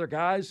dating other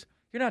guys.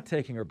 You're not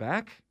taking her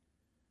back,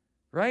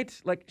 right?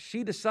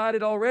 She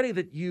decided already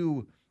that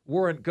you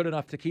weren't good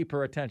enough to keep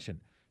her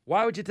attention.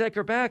 Why would you take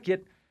her back?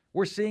 Yet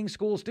we're seeing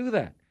schools do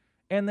that.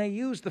 And they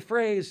use the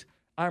phrase,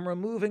 I'm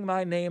removing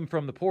my name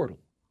from the portal.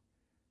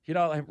 You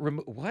know,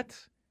 what?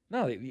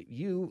 No,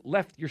 you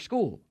left your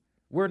school.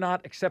 We're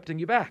not accepting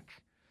you back.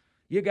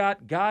 You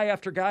got guy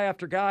after guy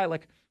after guy.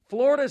 Like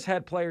Florida's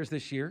had players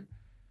this year.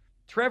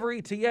 Trevor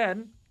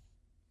Etienne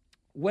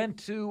went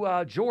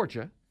to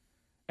Georgia.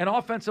 An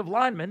offensive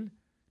lineman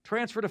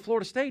transferred to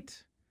Florida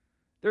State.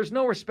 There's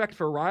no respect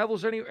for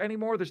rivals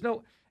anymore. There's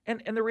no,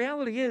 and the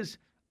reality is,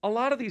 a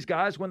lot of these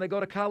guys, when they go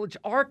to college,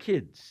 are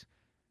kids.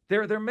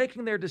 They're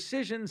making their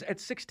decisions at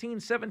 16,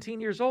 17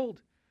 years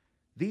old.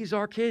 These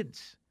are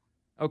kids,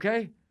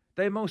 okay?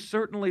 They most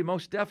certainly,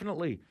 most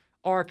definitely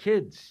are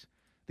kids.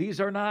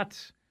 These are not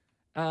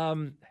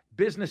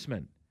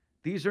businessmen.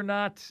 These are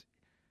not,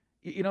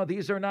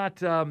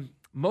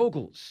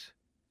 moguls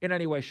in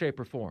any way, shape,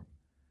 or form.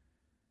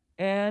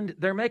 And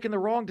they're making the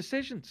wrong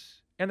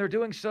decisions, and they're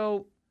doing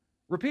so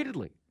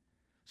repeatedly.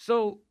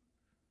 So,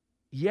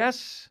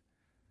 yes,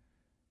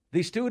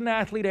 the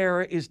student-athlete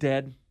era is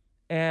dead,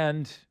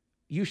 and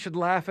you should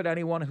laugh at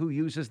anyone who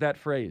uses that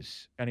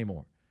phrase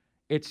anymore.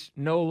 It's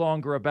no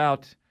longer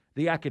about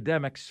the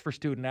academics for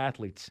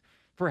student-athletes,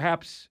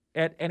 perhaps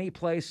at any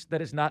place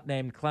that is not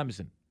named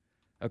Clemson.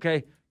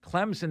 Okay?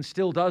 Clemson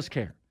still does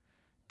care.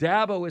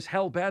 Dabo is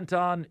hell-bent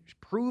on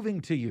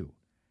proving to you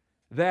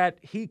that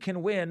he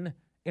can win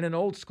in an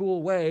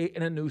old-school way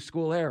in a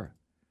new-school era.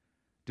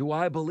 Do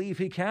I believe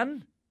he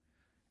can?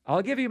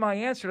 I'll give you my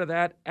answer to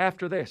that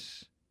after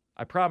this.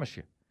 I promise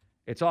you.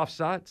 It's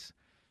Offsides.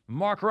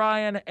 Mark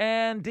Ryan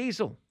and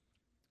Diesel.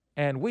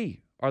 And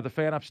we are the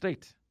Fan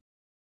Upstate.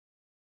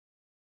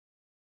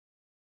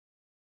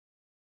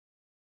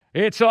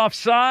 It's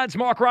Offsides.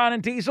 Mark Ryan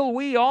and Diesel.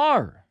 We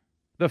are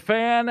the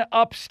Fan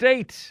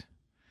Upstate.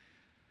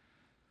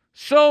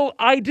 So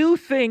I do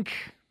think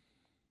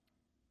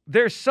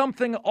there's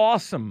something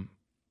awesome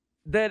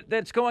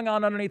that's going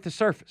on underneath the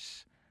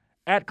surface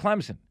at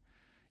Clemson.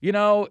 You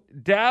know,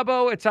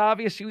 Dabo, it's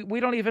obvious.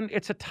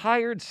 It's a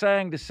tired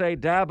saying to say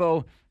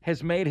Dabo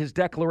has made his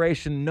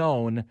declaration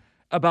known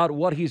about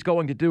what he's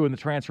going to do in the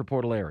transfer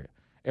portal era.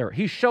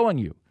 He's showing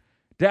you.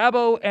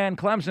 Dabo and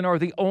Clemson are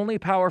the only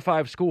Power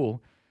 5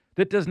 school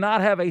that does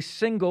not have a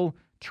single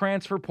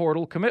transfer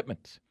portal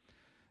commitment.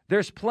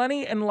 There's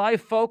plenty in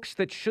life, folks,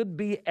 that should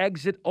be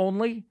exit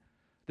only.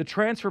 The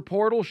transfer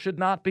portal should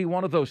not be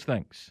one of those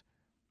things.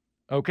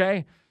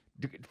 Okay?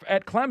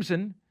 At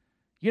Clemson,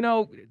 you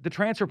know, the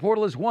transfer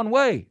portal is one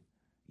way.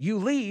 You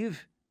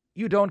leave,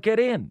 you don't get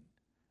in.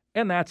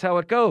 And that's how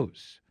it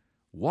goes.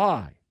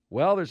 Why?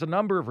 Well, there's a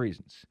number of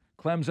reasons.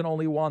 Clemson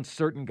only wants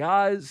certain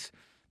guys.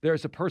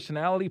 There's a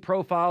personality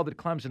profile that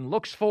Clemson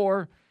looks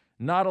for.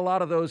 Not a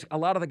lot of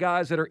the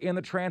guys that are in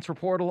the transfer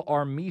portal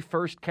are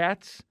me-first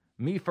cats,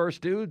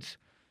 me-first dudes.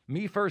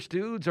 Me-first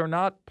dudes are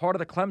not part of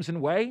the Clemson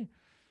way.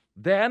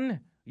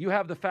 Then you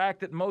have the fact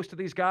that most of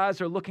these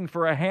guys are looking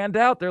for a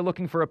handout. They're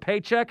looking for a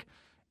paycheck.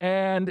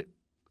 And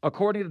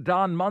according to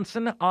Don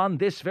Munson on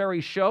this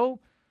very show,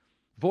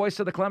 voice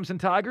of the Clemson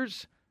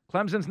Tigers,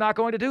 Clemson's not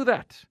going to do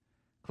that.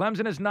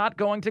 Clemson is not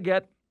going to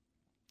get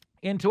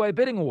into a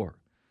bidding war.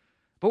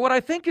 But what I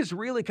think is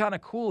really kind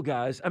of cool,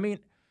 guys,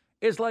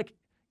 is like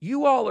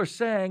you all are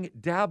saying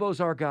Dabo's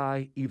our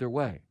guy either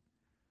way.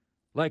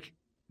 Like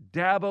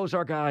Dabo's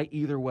our guy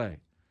either way.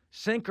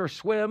 Sink or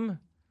swim,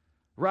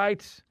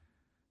 right?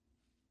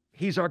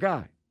 He's our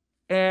guy.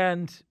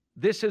 And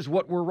this is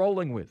what we're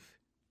rolling with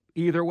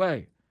either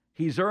way.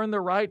 He's earned the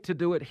right to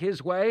do it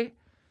his way.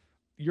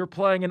 You're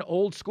playing an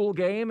old school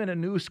game in a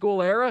new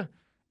school era.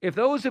 If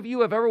those of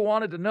you have ever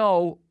wanted to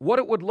know what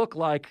it would look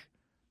like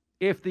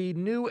if the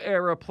new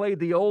era played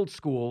the old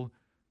school,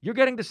 you're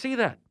getting to see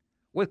that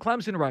with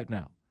Clemson right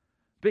now.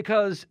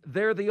 Because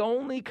they're the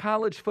only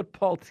college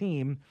football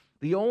team,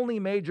 the only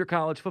major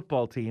college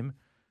football team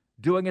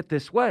doing it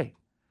this way.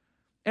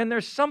 And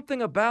there's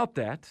something about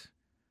that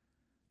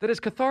is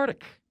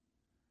cathartic,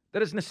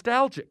 that is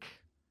nostalgic,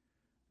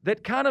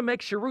 that kind of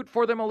makes you root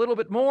for them a little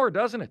bit more,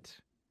 doesn't it?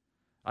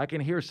 I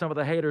can hear some of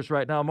the haters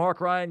right now.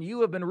 Mark Ryan,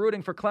 you have been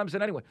rooting for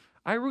Clemson anyway.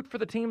 I root for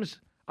the teams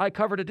I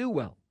cover to do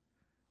well.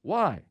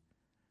 Why?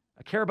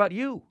 I care about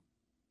you.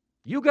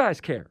 You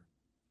guys care,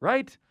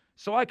 right?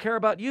 So I care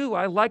about you.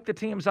 I like the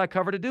teams I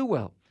cover to do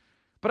well.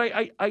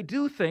 But I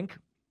do think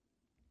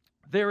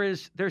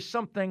there's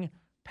something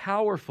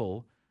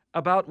powerful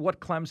about what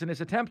Clemson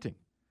is attempting.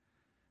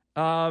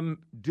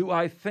 Do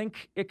I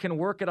think it can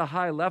work at a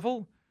high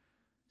level?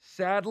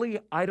 Sadly,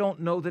 I don't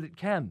know that it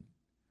can.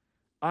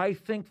 I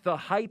think the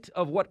height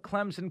of what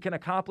Clemson can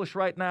accomplish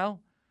right now,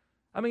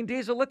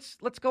 Diesel,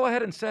 let's go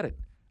ahead and set it.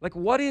 Like,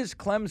 what is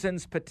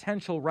Clemson's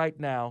potential right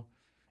now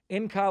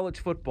in college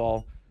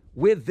football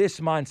with this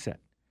mindset?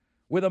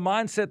 With a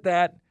mindset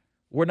that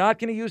we're not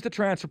going to use the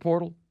transfer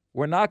portal.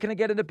 We're not going to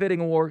get into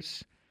bidding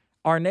wars.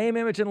 Our name,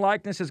 image, and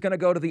likeness is going to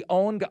go to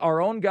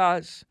our own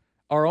guys,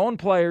 our own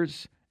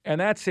players,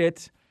 and that's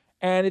it.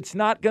 And it's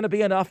not going to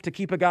be enough to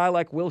keep a guy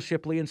like Will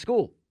Shipley in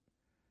school.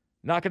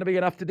 Not going to be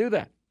enough to do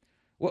that.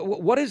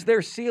 What is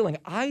their ceiling?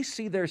 I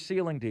see their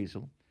ceiling,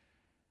 Diesel,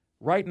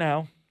 right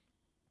now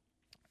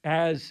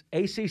as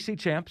ACC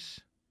champs,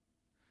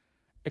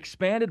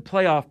 expanded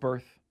playoff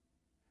berth,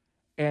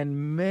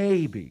 and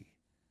maybe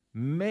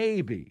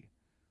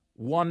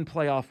one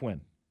playoff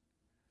win.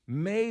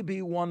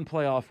 Maybe one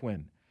playoff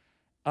win.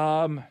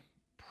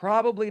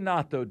 Probably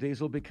not, though,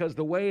 Diesel, because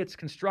the way it's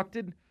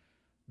constructed,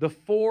 the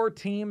 4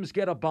 teams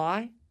get a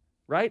bye,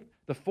 right?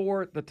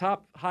 The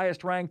top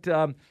highest ranked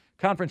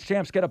conference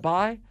champs get a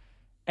bye.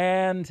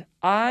 And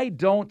I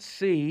don't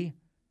see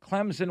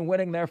Clemson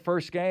winning their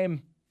first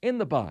game in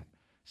the bye.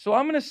 So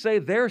I'm going to say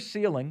their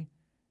ceiling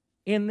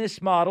in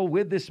this model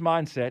with this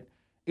mindset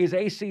is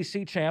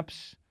ACC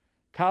champs,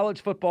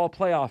 college football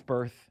playoff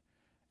berth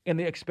in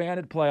the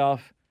expanded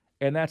playoff,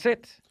 and that's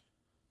it.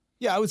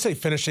 Yeah, I would say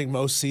finishing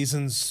most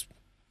seasons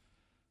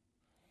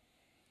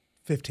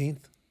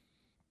 15th.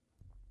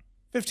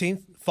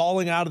 15th,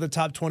 falling out of the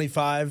top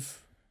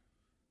 25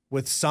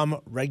 with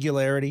some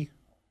regularity.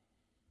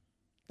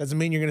 Doesn't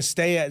mean you're going to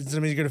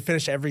doesn't mean you're going to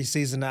finish every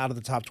season out of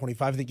the top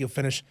 25. I think you'll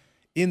finish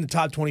in the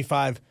top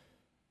 25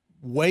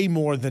 way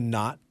more than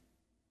not.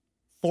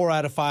 4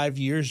 out of 5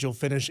 years, you'll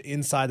finish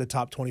inside the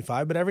top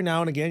 25. But every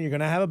now and again, you're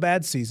going to have a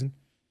bad season.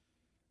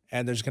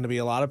 And there's going to be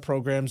a lot of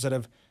programs that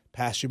have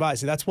passed you by.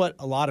 See, that's what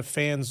a lot of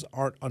fans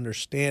aren't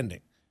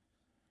understanding.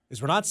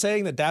 Is we're not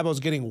saying that Dabo's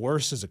getting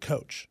worse as a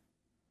coach.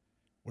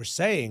 We're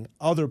saying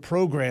other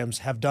programs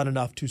have done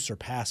enough to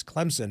surpass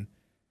Clemson,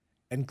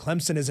 and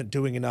Clemson isn't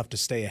doing enough to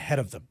stay ahead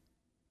of them.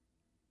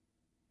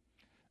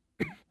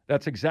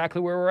 That's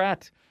exactly where we're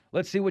at.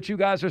 Let's see what you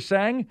guys are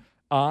saying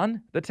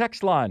on the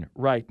text line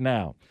right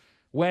now.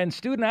 When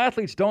student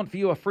athletes don't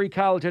view a free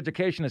college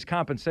education as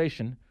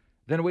compensation,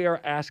 then we are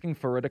asking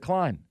for a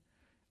decline.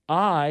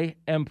 I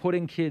am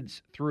putting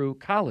kids through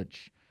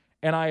college,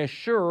 and I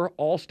assure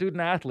all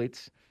student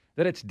athletes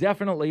that it's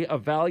definitely a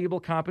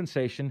valuable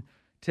compensation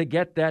to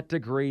get that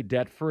degree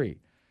debt-free.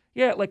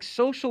 Yeah, like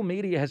social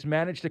media has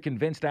managed to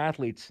convince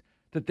athletes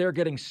that they're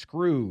getting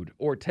screwed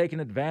or taken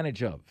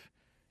advantage of.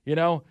 You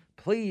know,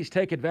 please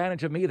take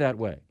advantage of me that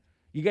way.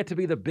 You get to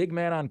be the big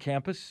man on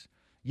campus.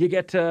 You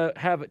get to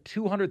have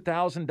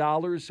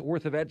 $200,000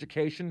 worth of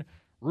education,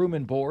 room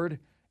and board,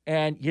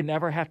 and you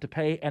never have to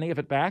pay any of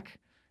it back.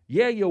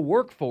 Yeah, you'll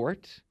work for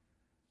it,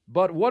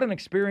 but what an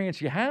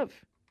experience you have.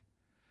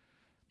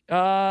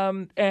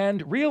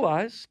 And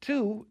realize,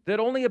 too, that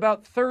only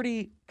about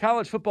 30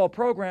 college football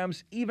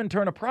programs even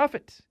turn a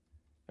profit.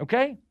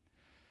 Okay?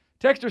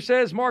 Texter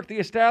says, Mark, the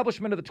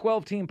establishment of the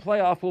 12-team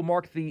playoff will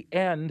mark the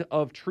end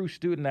of true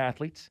student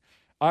athletes.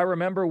 I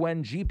remember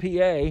when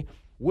GPA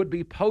would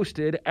be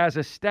posted as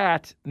a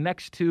stat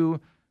next to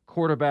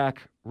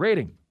quarterback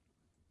rating.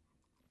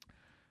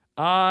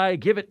 I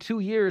give it 2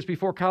 years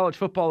before college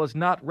football is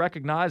not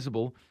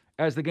recognizable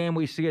as the game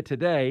we see it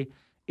today.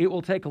 It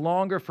will take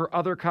longer for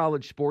other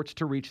college sports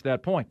to reach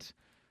that point.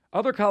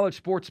 Other college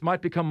sports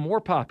might become more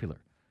popular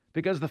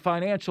because the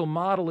financial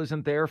model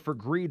isn't there for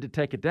greed to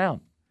take it down.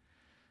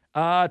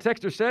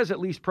 Texter says at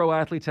least pro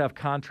athletes have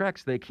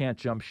contracts. They can't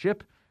jump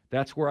ship.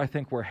 That's where I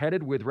think we're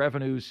headed with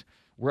revenue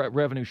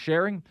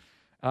sharing.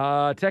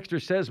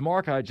 Texter says,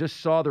 Mark, I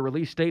just saw the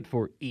release date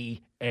for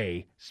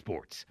EA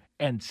Sports,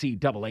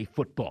 NCAA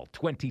Football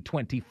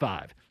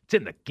 2025. It's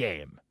in the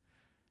game.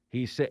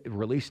 He said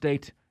release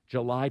date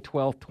July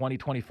 12th,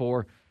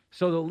 2024.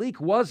 So the leak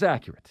was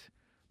accurate.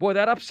 Boy,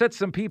 that upset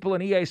some people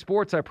in EA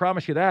Sports, I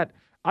promise you that.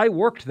 I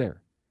worked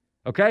there,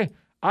 okay?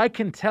 I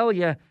can tell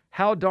you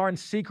how darn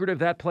secretive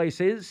that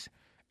place is,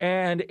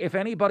 and if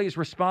anybody's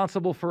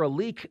responsible for a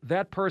leak,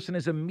 that person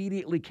is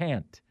immediately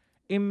canned.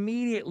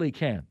 Immediately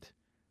canned,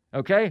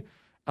 okay?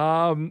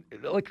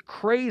 Like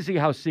crazy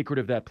how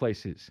secretive that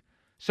place is.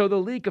 So the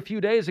leak a few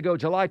days ago,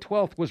 July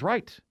 12th, was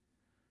right.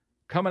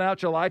 Coming out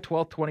July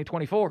 12th,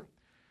 2024.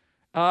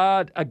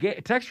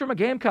 Text from a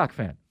Gamecock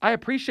fan. I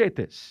appreciate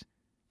this.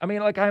 I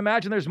mean, like, I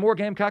imagine there's more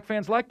Gamecock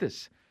fans like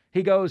this.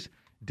 He goes,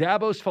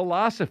 Dabo's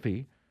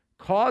philosophy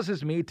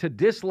causes me to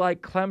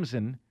dislike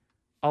Clemson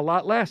a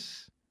lot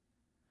less.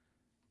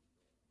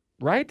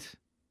 Right?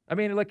 I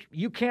mean, like,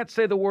 you can't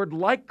say the word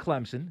like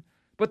Clemson,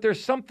 but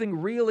there's something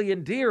really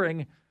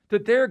endearing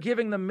that they're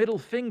giving the middle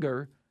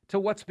finger to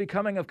what's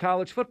becoming of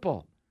college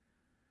football.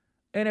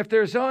 And if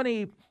there's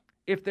anything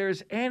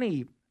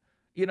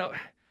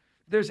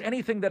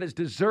that is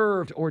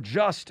deserved or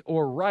just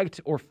or right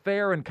or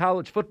fair in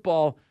college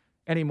football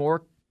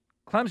anymore,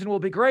 Clemson will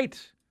be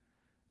great.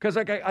 Because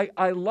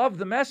I love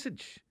the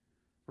message,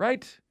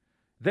 right?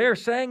 They're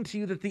saying to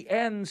you that the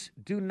ends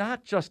do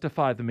not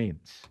justify the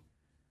means.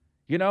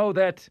 You know,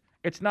 that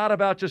it's not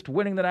about just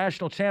winning the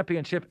national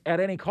championship at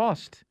any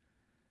cost.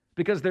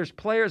 Because there's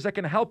players that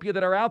can help you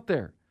that are out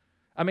there.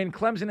 I mean,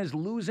 Clemson is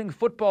losing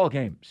football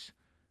games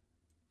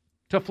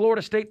to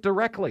Florida State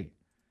directly.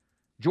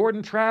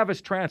 Jordan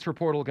Travis, transfer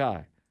portal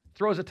guy,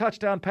 throws a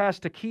touchdown pass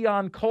to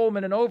Keon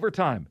Coleman in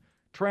overtime,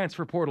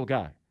 transfer portal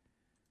guy.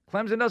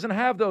 Clemson doesn't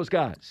have those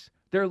guys.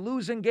 They're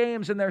losing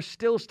games, and they're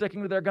still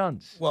sticking to their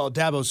guns. Well,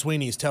 Dabo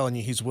Swinney's telling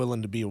you he's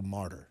willing to be a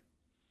martyr.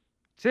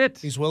 That's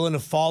it. He's willing to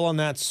fall on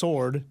that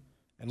sword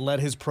and let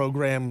his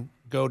program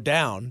go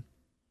down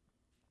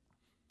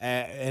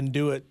and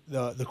do it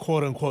the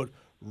quote unquote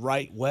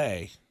right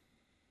way.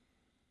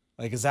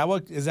 Like, is that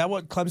what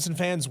Clemson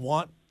fans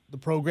want the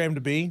program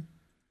to be? Do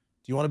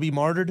you want to be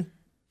martyred?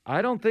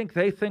 I don't think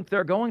they think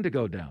they're going to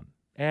go down,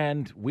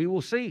 and we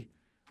will see.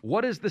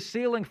 What is the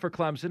ceiling for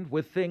Clemson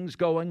with things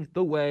going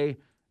the way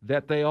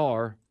that they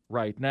are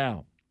right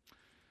now?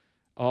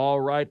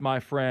 All right, my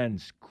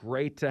friends,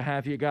 great to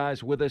have you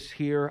guys with us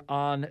here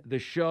on the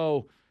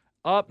show.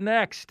 Up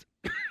next,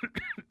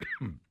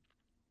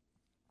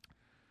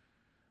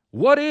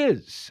 what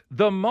is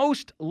the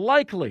most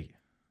likely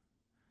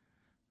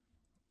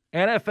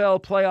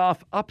NFL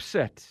playoff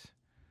upset?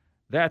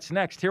 That's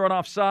next here on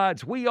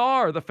Offsides. We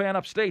are the Fan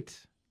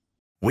Upstate.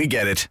 We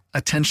get it.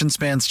 Attention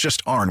spans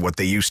just aren't what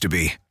they used to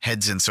be.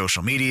 Heads in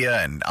social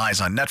media and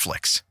eyes on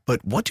Netflix.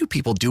 But what do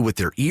people do with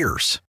their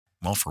ears?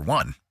 Well, for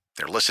one,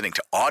 they're listening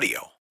to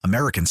audio.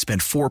 Americans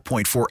spend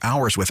 4.4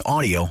 hours with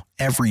audio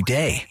every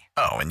day.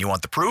 Oh, and you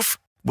want the proof?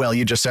 Well,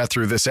 you just sat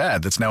through this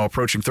ad that's now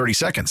approaching 30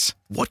 seconds.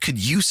 What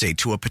could you say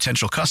to a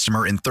potential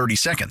customer in 30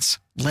 seconds?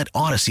 Let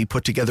Odyssey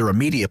put together a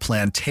media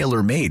plan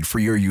tailor-made for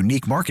your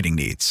unique marketing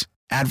needs.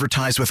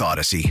 Advertise with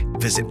Odyssey.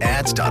 Visit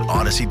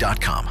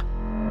ads.odyssey.com.